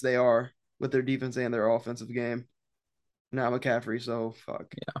balanced they are with their defense and their offensive game. Now McCaffrey, so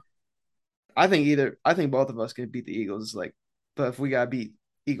fuck. Yeah. I think both of us can beat the Eagles. But if we gotta beat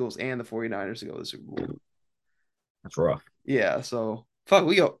Eagles and the 49ers to go to the Super Bowl. That's rough. Yeah, so fuck,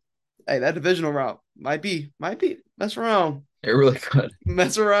 we go. Hey, that divisional route might be mess around. It really could.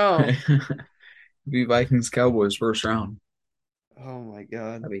 Mess around. Be Vikings Cowboys first round. Oh my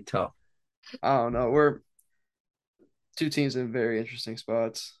god. That'd be tough. I don't know. We're 2 teams in very interesting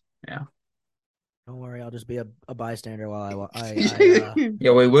spots. Yeah. Don't worry, I'll just be a bystander while I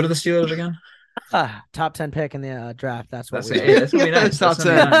Yeah, wait, what are the Steelers again? top 10 pick in the draft. That's what That's we it. That's gonna be nice. Top That's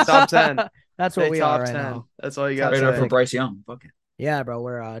gonna be 10. nice. Top 10. That's what we top are right 10. now. That's all you got to Right up for say. Bryce Young. Fuck it. Yeah, bro.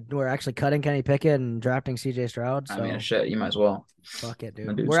 We're actually cutting Kenny Pickett and drafting CJ Stroud. I So mean, shit, you might as well. fuck it, The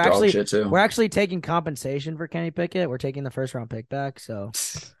dude. dude's dog shit too. We're actually taking compensation for Kenny Pickett. We're taking the first round pick back. So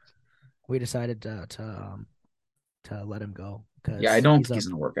we decided to let him go because Yeah, I don't think he's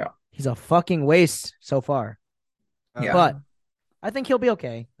gonna work out. he's a fucking waste so far. Yeah. But I think he'll be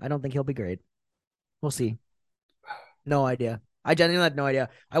okay. I don't think he'll be great. We'll see. No idea. I genuinely had no idea.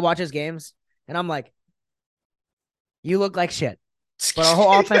 I watch his games and I'm like, you look like shit. But our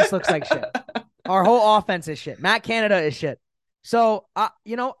whole offense looks like shit. Our whole offense is shit. Matt Canada is shit. So, I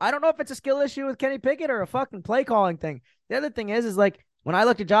don't know if it's a skill issue with Kenny Pickett or a fucking play calling thing. The other thing is like when I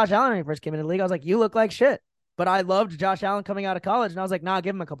looked at Josh Allen when he first came into the league, I was like, you look like shit. But I loved Josh Allen coming out of college, and I was like, nah,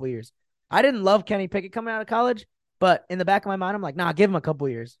 give him a couple years. I didn't love Kenny Pickett coming out of college, but in the back of my mind, I'm like, nah, give him a couple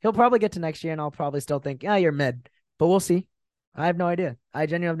years. He'll probably get to next year, and I'll probably still think, yeah, you're mid. But we'll see. I have no idea. I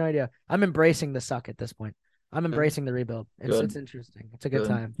genuinely have no idea. I'm embracing the suck at this point. I'm embracing the rebuild. It's interesting. It's a good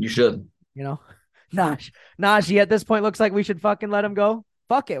time. You should. Najee at this point looks like we should fucking let him go.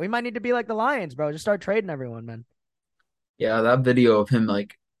 Fuck it. We might need to be like the Lions, bro. Just start trading everyone, man. Yeah, that video of him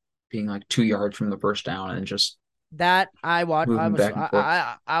like being like 2 yards from the first down and just that I watched.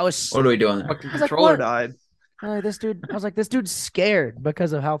 I was. What are we doing there? Fucking controller died. This dude. I was like, this dude's scared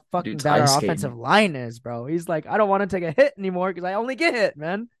because of how fucking bad our offensive line is, bro. He's like, I don't want to take a hit anymore because I only get hit,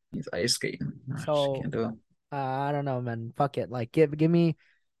 man. He's ice skating. So can't do it. I don't know, man. Fuck it. Like, give me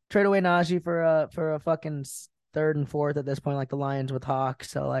trade away Najee for a fucking third and fourth at this point, like the Lions with Hawk.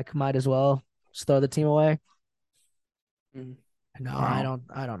 So like, might as well just throw the team away. No, wow.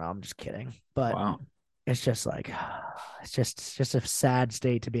 I don't know. I'm just kidding. But wow. It's just like, it's just a sad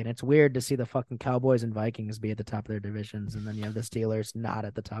state to be in. It's weird to see the fucking Cowboys and Vikings be at the top of their divisions, and then you have the Steelers not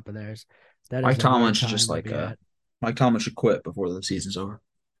at the top of theirs. Mike Tomlin should just like Mike Tomlin should quit before the season's over.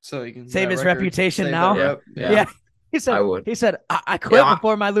 So you can save his reputation now. Yeah. He said, I would. He said, I quit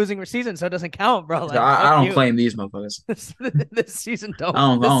before my losing season, so it doesn't count, bro. Like, I don't claim these motherfuckers. This season don't.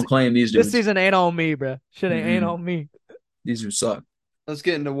 I don't claim these dudes. This season ain't on me, bro. Shit ain't on me. These dudes suck. Let's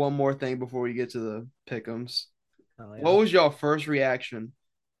get into one more thing before we get to the pick'ems. Oh, yeah. What was y'all first reaction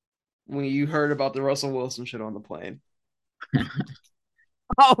when you heard about the Russell Wilson shit on the plane?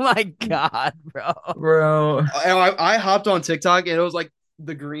 Oh my god, bro! I hopped on TikTok and it was like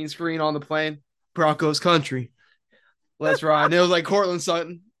the green screen on the plane. Broncos country. Let's ride. And it was like Cortland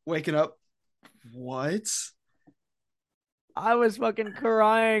Sutton waking up. What? I was fucking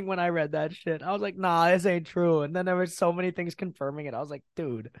crying when I read that shit. I was like, nah, this ain't true. And then there were so many things confirming it. I was like,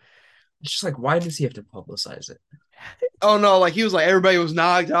 dude. It's just like, why does he have to publicize it? Oh no, like he was like everybody was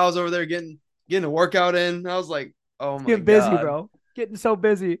knocked. I was over there getting a workout in. I was like, oh my getting busy, bro. Getting so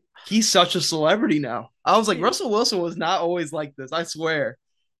busy. He's such a celebrity now. I was like, Russell Wilson was not always like this. I swear.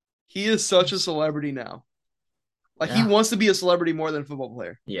 He is such a celebrity now. Like he wants to be a celebrity more than a football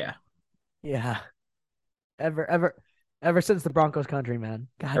player. Yeah. Yeah. Ever since the Broncos country, man.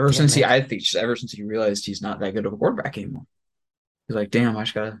 God ever since he realized he's not that good of a quarterback anymore. He's like, damn, I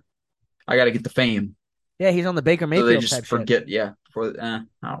gotta get the fame. Yeah, he's on the Baker Mayfield so they just type forget, shit. Yeah. I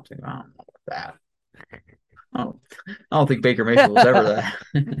don't know that. I don't think Baker Mayfield was ever that.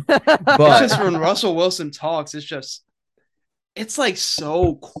 But it's just when Russell Wilson talks, it's like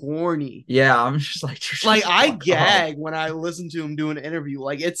so corny. Yeah, I'm just like, I gag when I listen to him do an interview.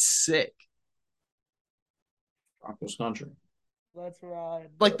 Like it's sick. Broncos country. Let's ride.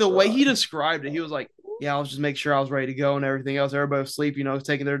 Like the way he described it, he was like, yeah, I was just make sure I was ready to go and everything else. Everybody was asleep,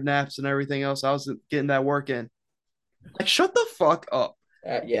 taking their naps and everything else. I was getting that work in. Like, shut the fuck up.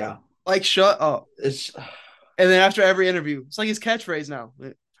 Yeah. Like, shut up. And then after every interview, it's like his catchphrase now.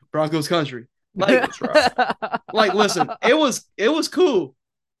 Broncos country. Like, listen, it was cool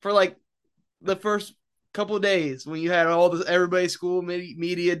for like the first couple of days when you had everybody's school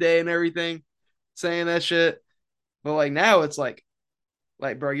media day and everything saying that shit. But like now it's like,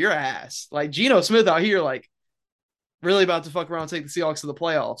 bro, you're ass. Like Geno Smith out here, like really about to fuck around and take the Seahawks to the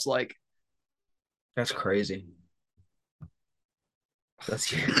playoffs. Like that's crazy. The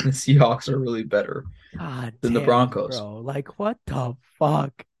Seahawks are really better than the Broncos. Bro. Like what the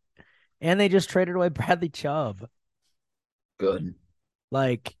fuck? And they just traded away Bradley Chubb. Good.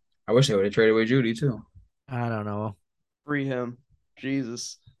 Like I wish they would have traded away Judy too. I don't know. Free him.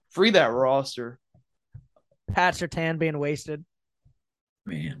 Jesus. Free that roster. Pat Surtain being wasted.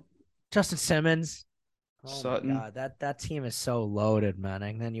 Man. Justin Simmons. Sutton. My God, that team is so loaded, man.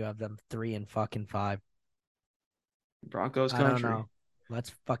 And then you have them 3-5. Broncos country. I don't know. Let's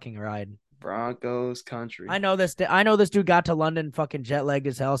fucking ride. Broncos country. I know this dude got to London fucking jet lagged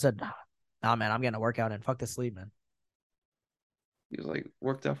as hell, said, nah, man, I'm getting a workout in. Fuck the sleep, man. He was like,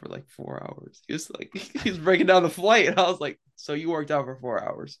 worked out for like 4 hours. He was like, he was breaking down the flight. And I was like, so you worked out for 4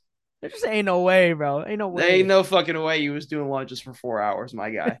 hours? There just ain't no way, bro. Ain't no There way. ain't no fucking way you was doing lunges for 4 hours, my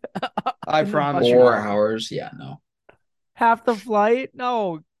guy. I In the promise fucking- you. 4 hours. Yeah, no. Half the flight?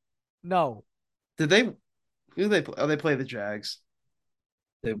 No. No. Did they? Who did they play? Oh, they play the Jags.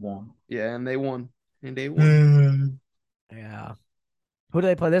 They won. Yeah, and they won. And they won. Yeah. Who do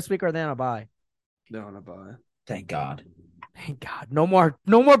they play this week or are they on a bye? They're on a bye. Thank God. Thank God. No more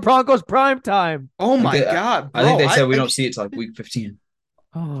Broncos prime time. Oh my they- God, bro! I think they said we don't see it till like week 15.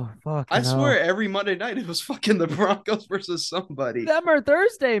 Oh, fuck. I swear, every Monday night it was fucking the Broncos versus somebody. Them are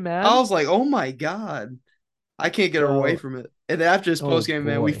Thursday, man. I was like, oh my God, I can't get Bro. away from it. And then after this Oh, post game,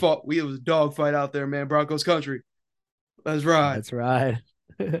 man, we boy. fought. It was a dogfight out there, man. Broncos country. That's right. That's right.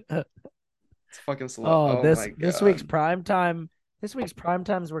 It's fucking slow. Oh, Oh, my this God. week's prime time. This week's prime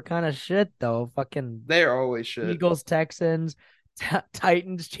times were kind of shit though. Fucking They're always shit. Eagles, Texans,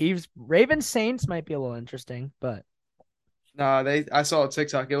 Titans, Chiefs, Ravens, Saints might be a little interesting, but Nah, I saw a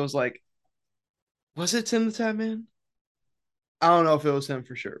TikTok. It was like, was it Tim the Tap Man? I don't know if it was him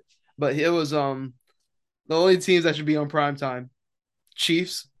for sure, but it was the only teams that should be on prime time.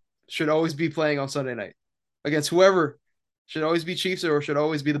 Chiefs should always be playing on Sunday night against whoever. Should always be Chiefs or should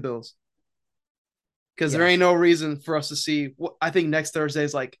always be the Bills. Because there Yes. ain't no reason for us to see. I think next Thursday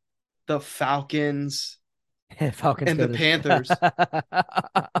is like the Falcons Falcons and go the this- Panthers.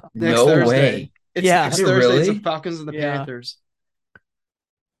 Next No Thursday. way. Yeah. It's Is it Thursday. It's really? the Falcons and the Yeah. Panthers.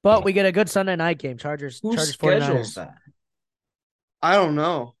 But we get a good Sunday night game. Chargers Who 49ers. schedules that? I don't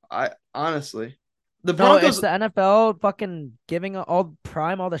know. I honestly, the No, Broncos. it's the NFL fucking giving all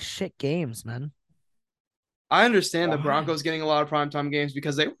the shit games, man. I understand the Why? Broncos getting a lot of primetime games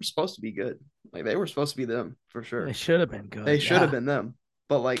because they were supposed to be good. Like they were supposed to be them for sure. They should have been good. They should have yeah. been them.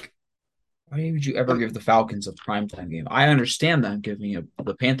 But like, Why would you ever give the Falcons a primetime game? I understand them giving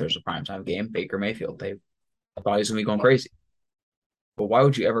the Panthers a primetime game. Baker Mayfield, they thought he was going to be going crazy. But why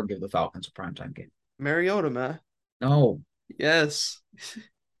would you ever give the Falcons a primetime game? Mariota, man. No, Yes.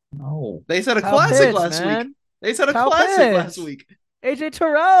 no. They said a Kyle classic Pitts, last man. week. They said a Kyle classic last Pitts. week. AJ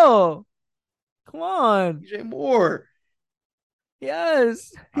Terrell. Come on. DJ Moore.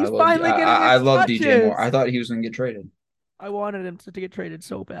 Yes. He's I love, finally getting I his love DJ touches. Moore. I thought he was going to get traded. I wanted him to get traded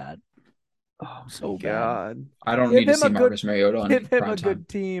so bad. Oh, So bad. God. I don't Give need to him see a good- Marcus Mariota on Give him a primetime. good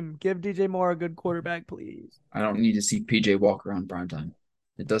team. Give DJ Moore a good quarterback, please. I don't need to see PJ Walker on primetime.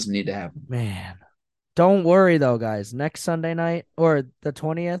 It doesn't need to happen. Man. Don't worry though, guys. Next Sunday night or the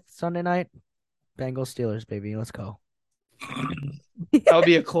 20th Sunday night, Bengals Steelers, baby. Let's go. That would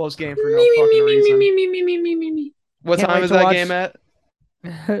be a close game for no fucking reason. What Can't time wait is to that watch- game at?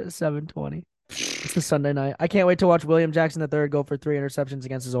 7:20. It's the Sunday night. I can't wait to watch William Jackson III go for 3 interceptions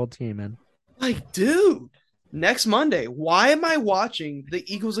against his old team, man. Like, dude, next Monday. Why am I watching the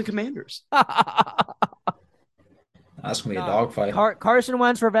Eagles and Commanders? That's going to be a No, dogfight. Carson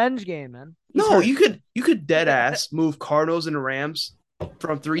Wentz revenge game, man. He's No, hurt. you could dead ass move Cardinals and Rams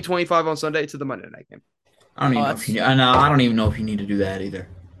from 3:25 on Sunday to the Monday night game. I don't even know if you. I don't even know if you need to do that either.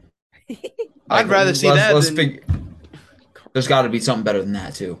 I'd rather see that than There's got to be something better than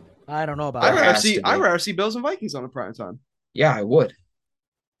that too. I don't know about I'd There rather has see to be. I'd rather see Bills and Vikings on the prime time. Yeah, I would.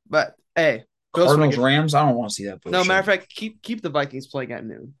 But hey, Bills Cardinals, Vikings- Rams. I don't want to see that. No, bullshit. matter of fact, keep the Vikings playing at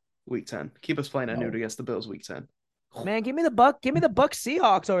noon, week 10. Keep us playing at No. noon against the Bills week 10. Man, give me the Buck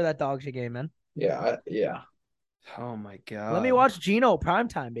Seahawks over that dog shit game, man. Yeah, yeah. Oh my god. Let me watch Geno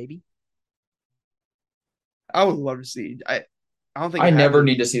primetime, baby. I would love to see. I don't think I have never it.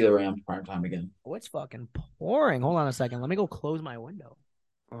 need to see the Rams prime time again. Oh, it's fucking pouring. Hold on a second. Let me go close my window.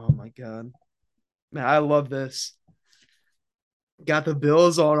 Oh my god. Man, I love this. Got the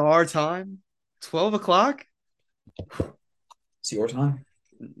Bills on our time. 12 o'clock. It's your time.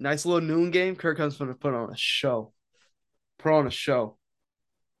 Nice little noon game. Kirk Cousins going to put on a show. Put on a show.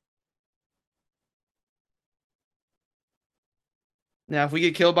 Now, if we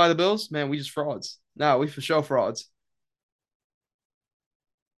get killed by the Bills, man, we just frauds. No, we for sure frauds.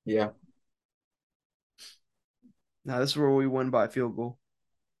 Yeah. Now, this is where we win by a field goal.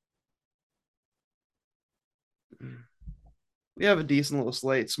 We have a decent little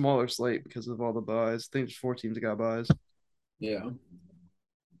slate, smaller slate because of all the buys. I think there's 4 teams that got buys. Yeah.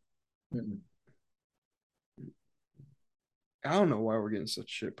 Mm. I don't know why we're getting such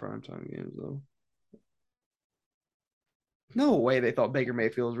shit primetime games, though. No way they thought Baker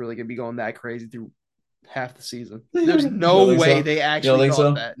Mayfield was really going to be going that crazy through half the season. There's You no don't think way so? they You don't actually think thought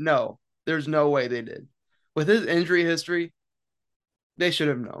so? that. No, there's no way they did. With his injury history, they should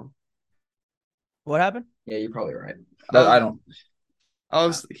have known. What happened? Yeah, you're probably right. Um, I don't.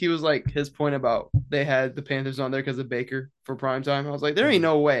 He was like his point about they had the Panthers on there because of Baker for prime time. I was like, there ain't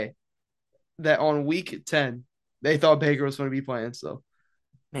no way that on week 10 they thought Baker was going to be playing. So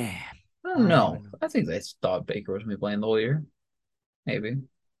Man, I I don't don't know. even know. I think they thought Baker was going to be playing the whole year. Maybe.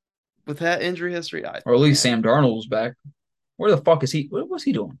 with that injury history, Or at least man, Sam Darnold was back. Where the fuck is he? What was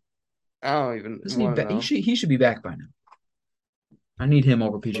he doing? I don't even Isn't he want to back? know. He should be back by now. I need him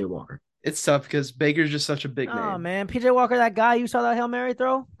over PJ Walker. It's tough because Baker's just such a big Oh name. man, PJ Walker, that guy you saw that Hail Mary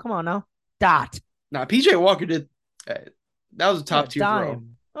throw? Come on now. Dot. Now PJ Walker did that was a top tier throw.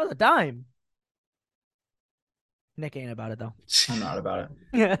 Dime. That was a dime. Nick ain't about it though. I'm not about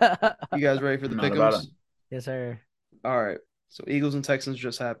it. You guys ready for the I'm not about pick'ems? it. Yes, sir. All right. So Eagles and Texans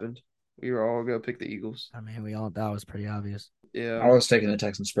just happened. We were all gonna pick the Eagles. I mean, that was pretty obvious. I Yeah, was taking the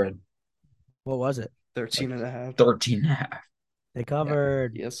Texans spread. What was it? 13 and a half. 13 and a half. They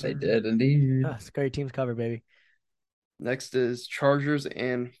covered. Yes, They sir. did indeed. It's great teams covered, baby. Next is Chargers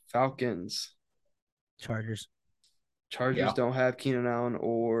and Falcons. Chargers. Chargers Yeah. don't have Keenan Allen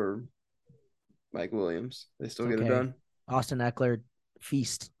or Mike Williams. They still It's get it okay. done. Austin Eckler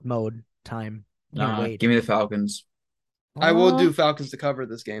feast mode time. Can't Nah, wait. give me the Falcons. I will Oh, do Falcons to cover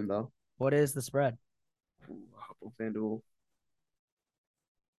this game though. What is the spread? FanDuel.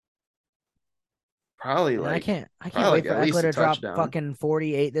 Probably Man, like I can't probably wait like for at least Eckler a to drop touchdown. fucking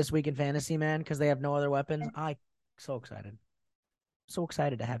 48 this week in fantasy, man, because they have no other weapons. I so excited. So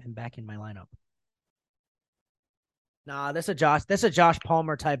excited to have him back in my lineup. Nah, this is a Josh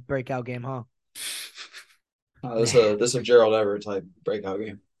Palmer type breakout game, huh? This is a Gerald Everett type breakout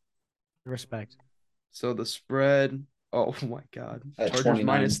game. Respect. So the spread. Oh my God. At Chargers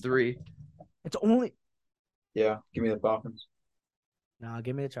 29. -3. It's only Yeah, give me the Falcons. No,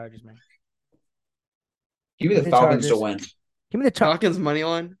 give me the Chargers, man. Give me the The Falcons to Chargers. win. Give me the Chargers. Falcons money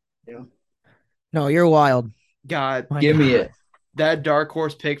line. No, you're wild. God, My Give me God. it. that dark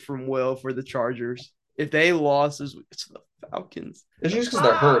horse pick from Will for the Chargers. If they lost this week, it's the Falcons. It's just because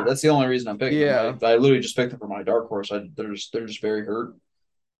they're hurt. That's the only reason I'm picking Yeah. them. I literally just picked them for my dark horse. They're just very hurt.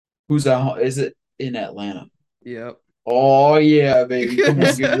 Who's that? Is it in Atlanta? Yep. Oh yeah, baby. Come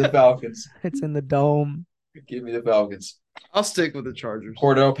on, give me the Falcons. It's in the dome. Give me the Falcons. I'll stick with the Chargers.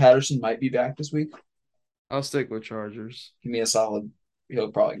 Cordell Patterson might be back this week. I'll stick with Chargers. Give me a solid.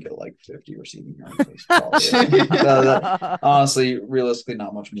 He'll probably get like 50 receiving yards. Honestly, realistically,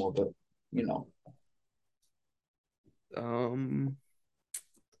 not much more, but you know.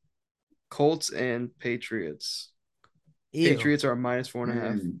 Colts and Patriots. Ew. Patriots are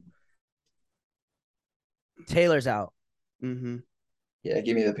 -4.5. Taylor's out. Mm-hmm. Yeah,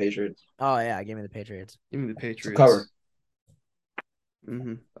 give me the Patriots. Oh yeah, give me the Patriots. Give me the To Patriots. cover.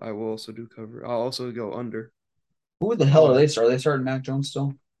 Mm-hmm. I will also do cover. I'll also go under. Who the hell are they starting? Are they starting Mac Jones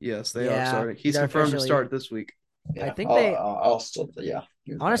still? Yes, they are Yeah, starting. He's they're confirmed to officially- start this week. Yeah, I think I'll still yeah.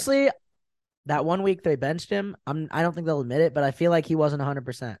 give me the Honestly, that 1 week they benched him. I don't think they'll admit it, but I feel like he wasn't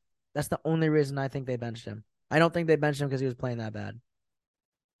 100%. That's the only reason I think they benched him. I don't think they benched him because he was playing that bad.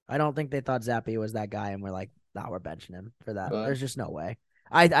 I don't think they thought Zappe was that guy and we're like, nah, we're benching him for that. Right. There's just no way.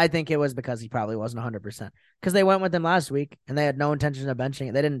 I think it was because he probably wasn't 100%. Because they went with him last week and they had no intention of benching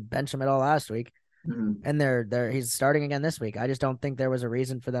it. They didn't bench him at all last week. Mhm. And he's starting again this week. I just don't think there was a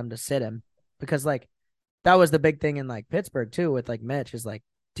reason for them to sit him. Because like that was the big thing in like Pittsburgh too with like Mitch is like,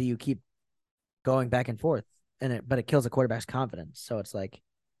 do you keep going back and forth? But it kills a quarterback's confidence. So it's like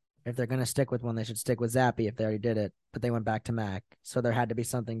if they're gonna stick with one, they should stick with Zappe if they already did it. But they went back to Mac. So there had to be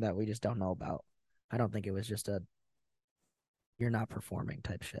something that we just don't know about. I don't think it was just a you're not performing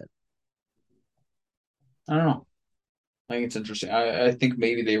type shit. I don't know. I think it's interesting. I think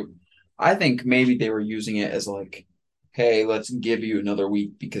maybe they were using it as like, hey, let's give you another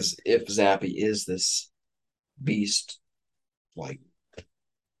week because if Zappe is this beast, like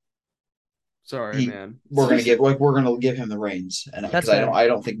Sorry, man. we're gonna give him the reins, and That's because I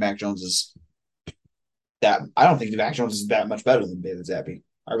don't think Mac Jones is I don't think Mac Jones is that much better than David Zappe.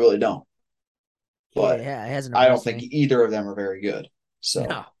 I really don't. But yeah, it hasn't. I don't impressed think me. either of them are very good. So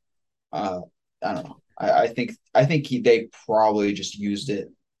No. I don't know. I think they probably just used it.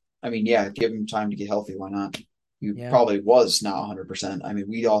 I mean, yeah, give him time to get healthy. Why not? He Yeah. probably was not 100%. I mean,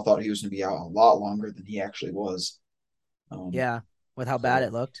 we all thought he was going to be out a lot longer than he actually was. Yeah, with how bad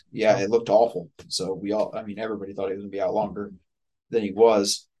it looked. Yeah, So, it looked awful. So everybody thought he was going to be out longer than he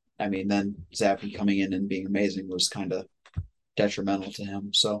was. I mean, then Zappe coming in and being amazing was kind of detrimental to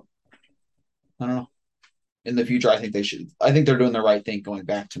him. So I don't know. In the future, I think they're doing the right thing going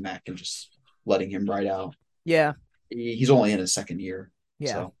back to Mac and just letting him ride out. yeah, He's only in his second year.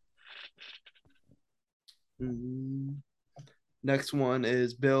 yeah. So. Next one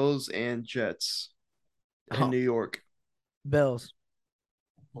is Bills and Jets in Oh. New York. Bills.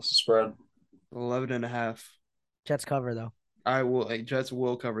 What's the spread? 11.5. Jets cover though. Jets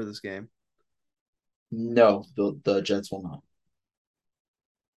will cover this game. No, the Jets will not.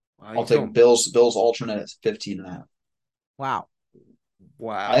 Wow, I'll take Bills alternate at 15.5. Wow.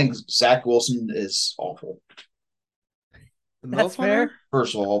 Wow. I think Zach Wilson is awful. That's fair.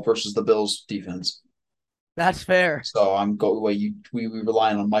 First of all, versus the Bills defense. That's fair. So I'm going. We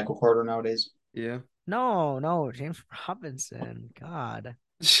relying on Michael Carter nowadays. Yeah. No, James Robinson. God.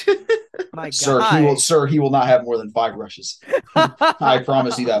 My Sir, he will not have more than 5 rushes. I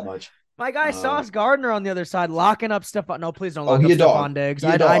promise you that much. My guy Sauce Gardner on the other side locking up Stephon. No, please don't lock up he a dog. Stephon Diggs. He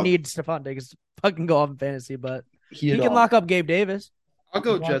a I dog. need Stephon Diggs to fucking go off in fantasy, but He can dog. lock up Gabe Davis. I'll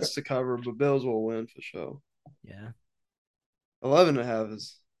go Jets to cover, but Bills will win for sure. Yeah. 11.5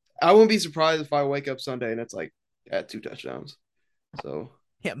 is. I wouldn't be surprised if I wake up Sunday and it's like at 2 touchdowns. So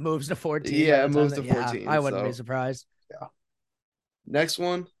Yeah, it moves to 14. Yeah, it moves to 14. I wouldn't be surprised. Yeah. Next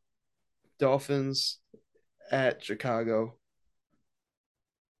one, Dolphins at Chicago.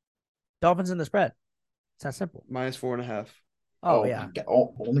 Dolphins in the spread. It's that simple. -4.5. Oh yeah.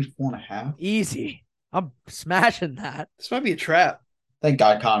 Only 4.5. Easy. I'm smashing that. This might be a trap. Thank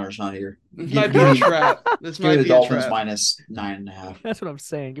God Connor's not here. This might be a trap. This Give me might the be Dolphins a trap. -9.5. That's what I'm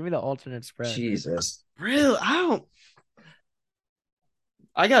saying. Give me the alternate spread. Jesus. Really?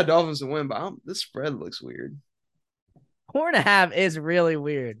 I got Dolphins to win, but this spread looks weird. 4.5 is really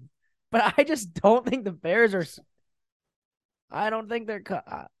weird, but I just don't think the Bears are. I don't think they're.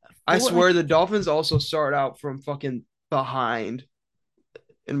 I swear the Dolphins also start out from fucking behind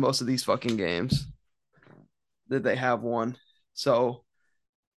in most of these fucking games that they have won. So,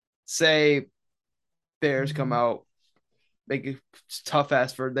 say Bears come out, make a tough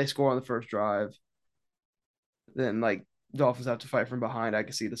ass they score on the first drive. Then like Dolphins have to fight from behind. I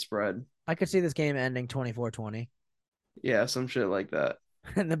can see the spread. I could see this game ending 24-20. Yeah, some shit like that.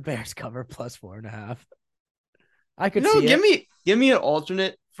 And the Bears cover +4.5. I could see give me an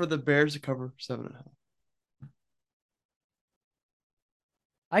alternate for the Bears to cover 7.5.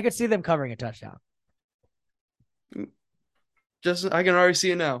 I could see them covering a touchdown. I can already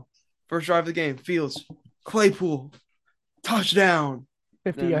see it now. First drive of the game, Fields, Claypool, touchdown.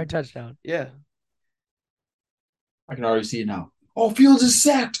 50-yard touchdown. Yeah. I can already see it now. Oh, Fields is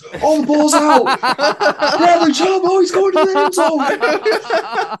sacked. Oh, the ball's out. Bradley Chubb. Oh, he's going to the end zone.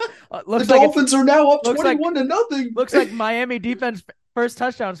 The Dolphins are now up 21-0. Looks like Miami defense first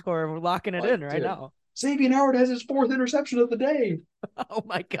touchdown scorer. We're locking it in right now. Xavier Howard has his 4th interception of the day. Oh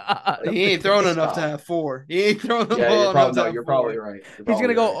my God. He ain't throwing enough to have 4. He ain't throwing the ball enough to have you're 4. probably right. He's going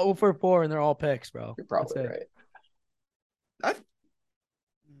to go 0 for 4 and they're all picks, bro. You're probably right.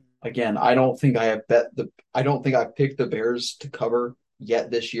 Again, I don't think I have picked the Bears to cover yet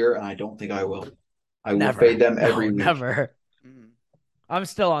this year, and I don't think I will. I will fade them every week. Never. I'm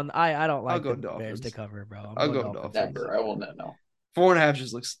still on. I don't like the Dolphins. Bears to cover, bro. I'll go Dolphins. Never. I will not know. 4.5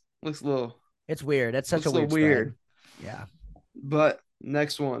 just looks a little. It's weird. It's such a weird. Weird. Yeah. But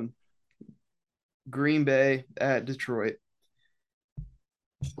next one, Green Bay at Detroit.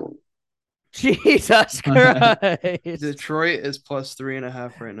 Jesus Christ. Detroit is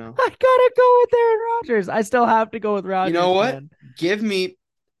 +3.5 right now. I gotta go with Aaron Rodgers. I still have to go with Rodgers. You know what? Man. Give me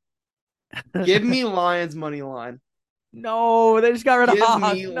Lions money line. No, they just got rid of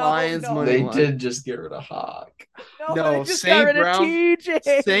Hawk. Give me Lions money They line. did just get rid of Hawk. No, they just got rid of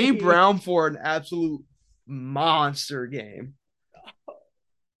TJ. St. Brown for an absolute monster game.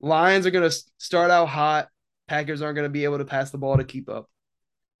 Lions are gonna start out hot. Packers aren't gonna be able to pass the ball to keep up.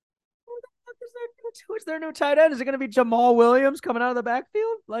 Who's their new tight end? Is it going to be Jamal Williams coming out of the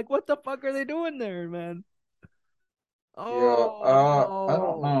backfield? Like, what the fuck are they doing there, man? Oh, I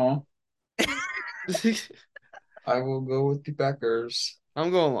don't know. I will go with the Packers.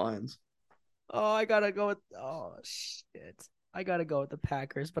 I'm going Lions. I gotta go with. Oh shit! I gotta go with the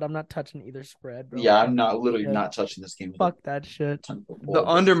Packers, but I'm not touching either spread, bro. Yeah, I'm not touching this game. Fuck that shit. The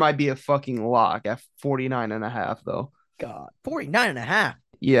under might be a fucking lock at 49.5 though. God, 49.5.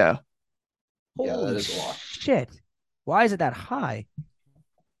 Yeah. Yeah, that is a lot. Shit. Why is it that high?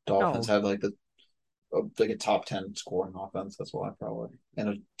 Dolphins have like a top 10 scoring offense. That's why probably.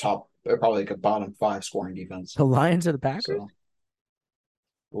 And probably like a bottom 5 scoring defense. The Lions or the Packers? So,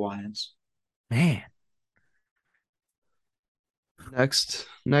 the Lions. Man.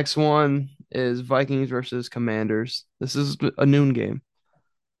 Next one is Vikings versus Commanders. This is a noon game.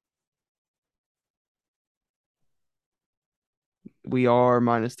 We are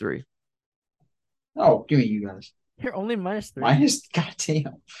 -3. Oh, give me you guys. You're only -3.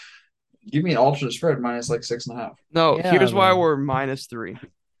 Goddamn. Give me an alternate spread minus like 6.5. No, here's why we're -3.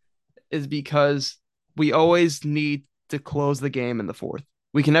 Is because we always need to close the game in the fourth.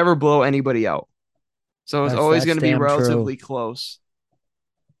 We can never blow anybody out. So it's always going That's to be damn true. relatively close.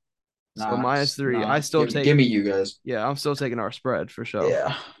 So -3. I still give me you guys. Yeah, I'm still taking our spread for sure.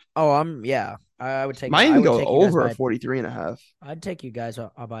 Yeah. Oh, I would take. Might I even would go take you guys over by. 43.5 I'd take you guys.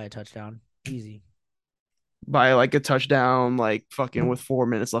 I'll buy a touchdown. Easy. by like a touchdown, like fucking with 4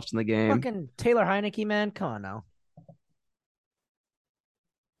 minutes left in the game. Fucking Taylor Heineke, man. Come on now.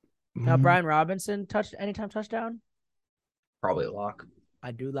 Now Brian Robinson anytime touchdown. Probably a lock.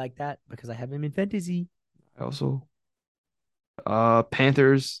 I do like that because I have him in fantasy. Also,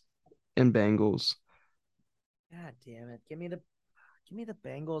 Panthers and Bengals. God damn it! Give me the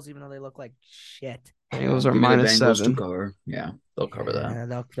Bengals, even though they look like shit. Bengals are Give me the Bengals -7. to cover. Yeah, they'll cover that.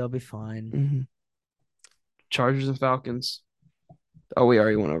 Yeah, they'll be fine. Mhm. Chargers and Falcons. Oh, we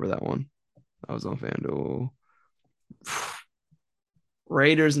already went over that one. I was on FanDuel.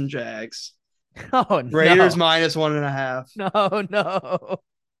 Raiders and Jags. Oh Raiders no! -1.5. No.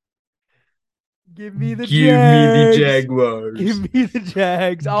 Give me the Give Jags. me the Jaguars. Give me the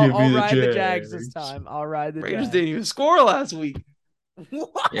Jags. Give I'll me the ride the Jags this Jags. time. I'll ride the Raiders Jags. didn't even score last week.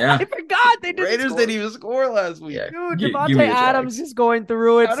 What? Yeah. I forgot they didn't Raiders score. didn't even score last week. Yeah. Dude, Give me Devontae the Adams Jags. is going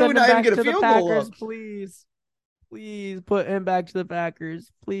through it. How do we Send him not even back get a to the field goal Packers, up? please. Please put him back to the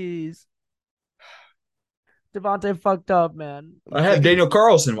Packers, please. Devontae fucked up, man. I have Daniel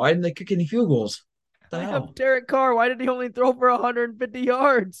Carlson. Why didn't they kick any field goals? What the I hell? have Derek Carr. Why did he only throw for 150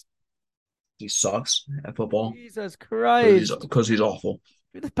 yards? He sucks at football Jesus Christ. because he's awful.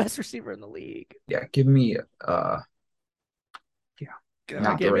 You're the best receiver in the league. Yeah, give me God,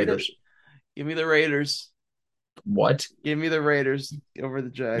 not the give me Raiders. Give me the Raiders. What? Give me the Raiders over the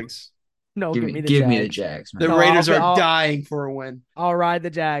Jags. No, Give give me the give Jags. me the Jags, man. The No, Raiders I'll- are I'll- dying for a win. I'll ride the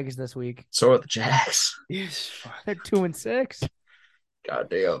Jags this week. So are the Jags. Yes, fuck. They're 2-6. God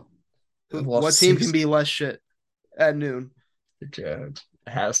damn. They've lost What team 6. can be less shit at noon? The Jags?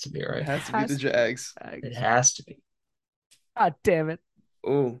 It has to be, It right? has to be the Jags. It has to be. God damn it.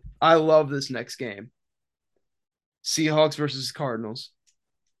 Oh, I love this next game. Seahawks versus Cardinals.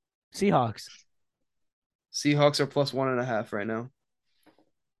 Seahawks. Seahawks are +1.5 right now.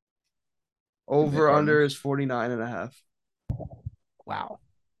 Over Cardinals. under is 49.5. Wow.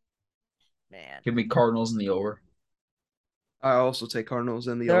 Man. Give me Cardinals in the over. I also take Cardinals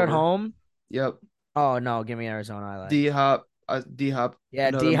in the They're over. at home? Yep. Oh, no. Give me Arizona. I like. D-Hop. D-Hop. Yeah,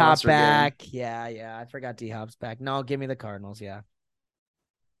 another D-Hop monster game. back. Yeah. I forgot D-Hop's back. No, give me the Cardinals. Yeah.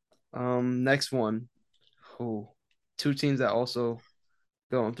 Next one. Oh, two teams that also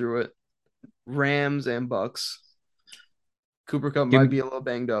going through it. Rams and Bucks. Cooper Kupp might be a little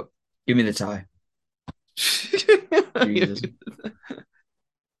banged up. Give me the tie. Jesus.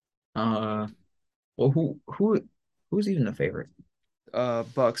 Well, who's even the favorite?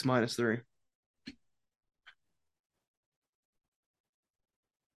 Bucks -3.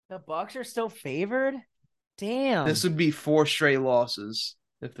 The Bucks are still favored? Damn. This would be 4 straight losses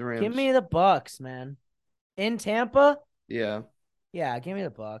if the Rams. Give me the Bucks, man. In Tampa? Yeah. Yeah, give me the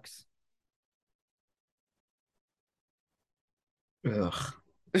Bucks. Ugh.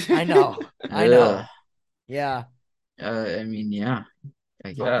 I know. I know. Yeah. I mean, yeah.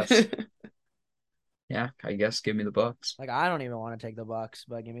 I guess. Yeah, I guess give me the Bucks. Like, I don't even want to take the Bucks,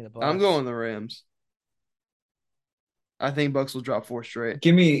 but give me the Bucks. I'm going the Rams. I think Bucks will drop 4 straight.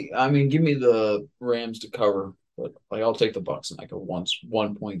 Give me the Rams to cover, but like I'll take the Bucks in like a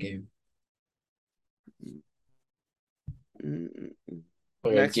 1-point game.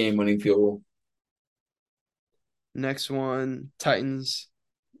 Like a game-winning field goal. Next one, Titans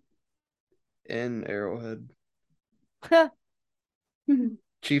in Arrowhead.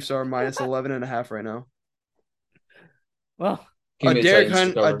 Chiefs are -11.5 right now. Well, Give me the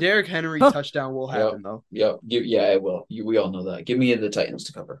Titans to A cover. Derrick Henry touchdown will happen though. Yep. Yeah, it will. We all know that. Give me the Titans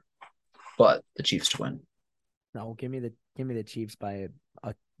to cover, but the Chiefs to win. no, give me the Chiefs by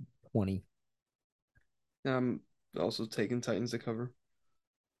a 20. I'm also taking Titans to cover.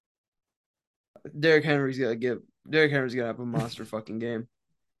 Derrick Henry's gonna have a monster fucking game.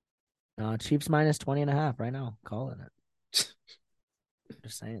 Chiefs -20.5 right now. Calling it.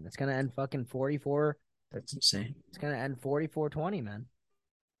 Just saying. It's gonna end fucking 44. That's insane. It's gonna end 44-20, man.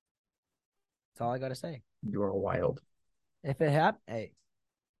 That's all I gotta say. You are wild. If it happens, hey.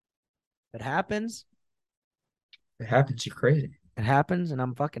 If it happens, It happens. You're crazy. it happens, and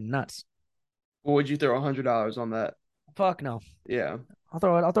I'm fucking nuts. What would you throw $100 on that? Fuck no. Yeah. I'll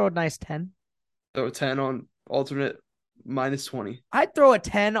throw a nice 10. Throw a 10 on alternate -20. I'd throw a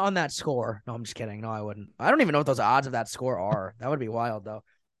 10 on that score. No, I'm just kidding. No, I wouldn't. I don't even know what those odds of that score are. That would be wild, though.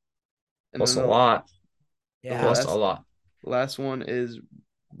 And Plus then a lot. Yeah. Plus a lot. Last one is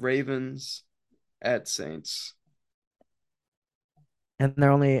Ravens at Saints. And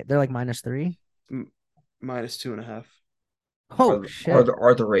they're like -3. minus 2.5. Oh shit.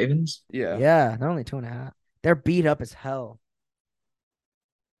 Are the Ravens? Yeah. Yeah, they're only 2.5. They're beat up as hell.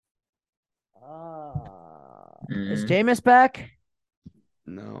 Is Mm. Jameis back?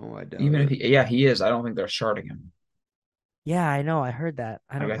 No, I doubt Even if it. he is, I don't think they're starting him. Yeah, I know. I heard that.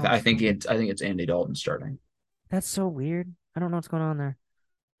 I don't know. I think it's Andy Dalton starting. That's so weird. I don't know what's going on there.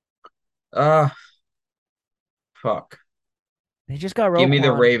 Uh fuck. They just got Give me the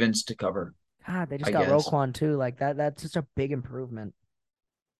Roquan. Ravens to cover, God, they just I got guess. Roquan too. Like that. That's such a big improvement.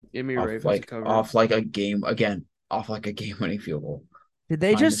 Give me Ravens to cover. Off like a game again, off like a game winning field goal. Did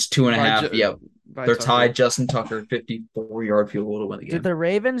they Minus just? two and a By, half. Yep. by They're Tucker. tied. Justin Tucker, 54-yard field goal to win the Did game. the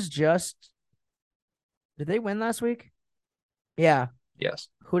Ravens just? Did they win last week? Yeah. Yes.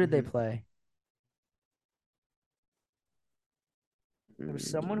 Who did they Mhm. play? There was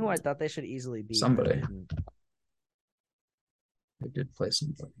someone who I thought they should easily beat. But Somebody. didn't. They did play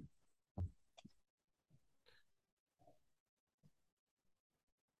somebody.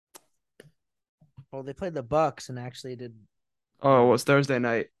 Well, they played the Bucks and actually did. Oh, it was Thursday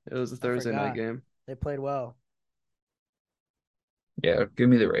night. It was a I Thursday night forgot. game. They played well. Yeah, give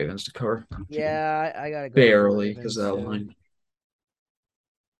me the Ravens to cover. Yeah, I gotta go with the Barely because Ravens, of that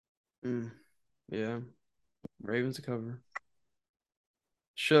too. line. Yeah. Ravens to cover.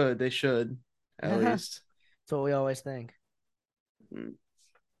 They should, at least. That's what we always think. Mm.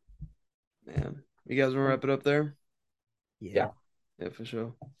 Yeah. You guys want to wrap it up there? Yeah. Yeah, for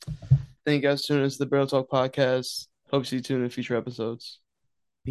sure. Thank you guys for tuning into the Barrel Talk podcast. Hope you see you tune in future episodes.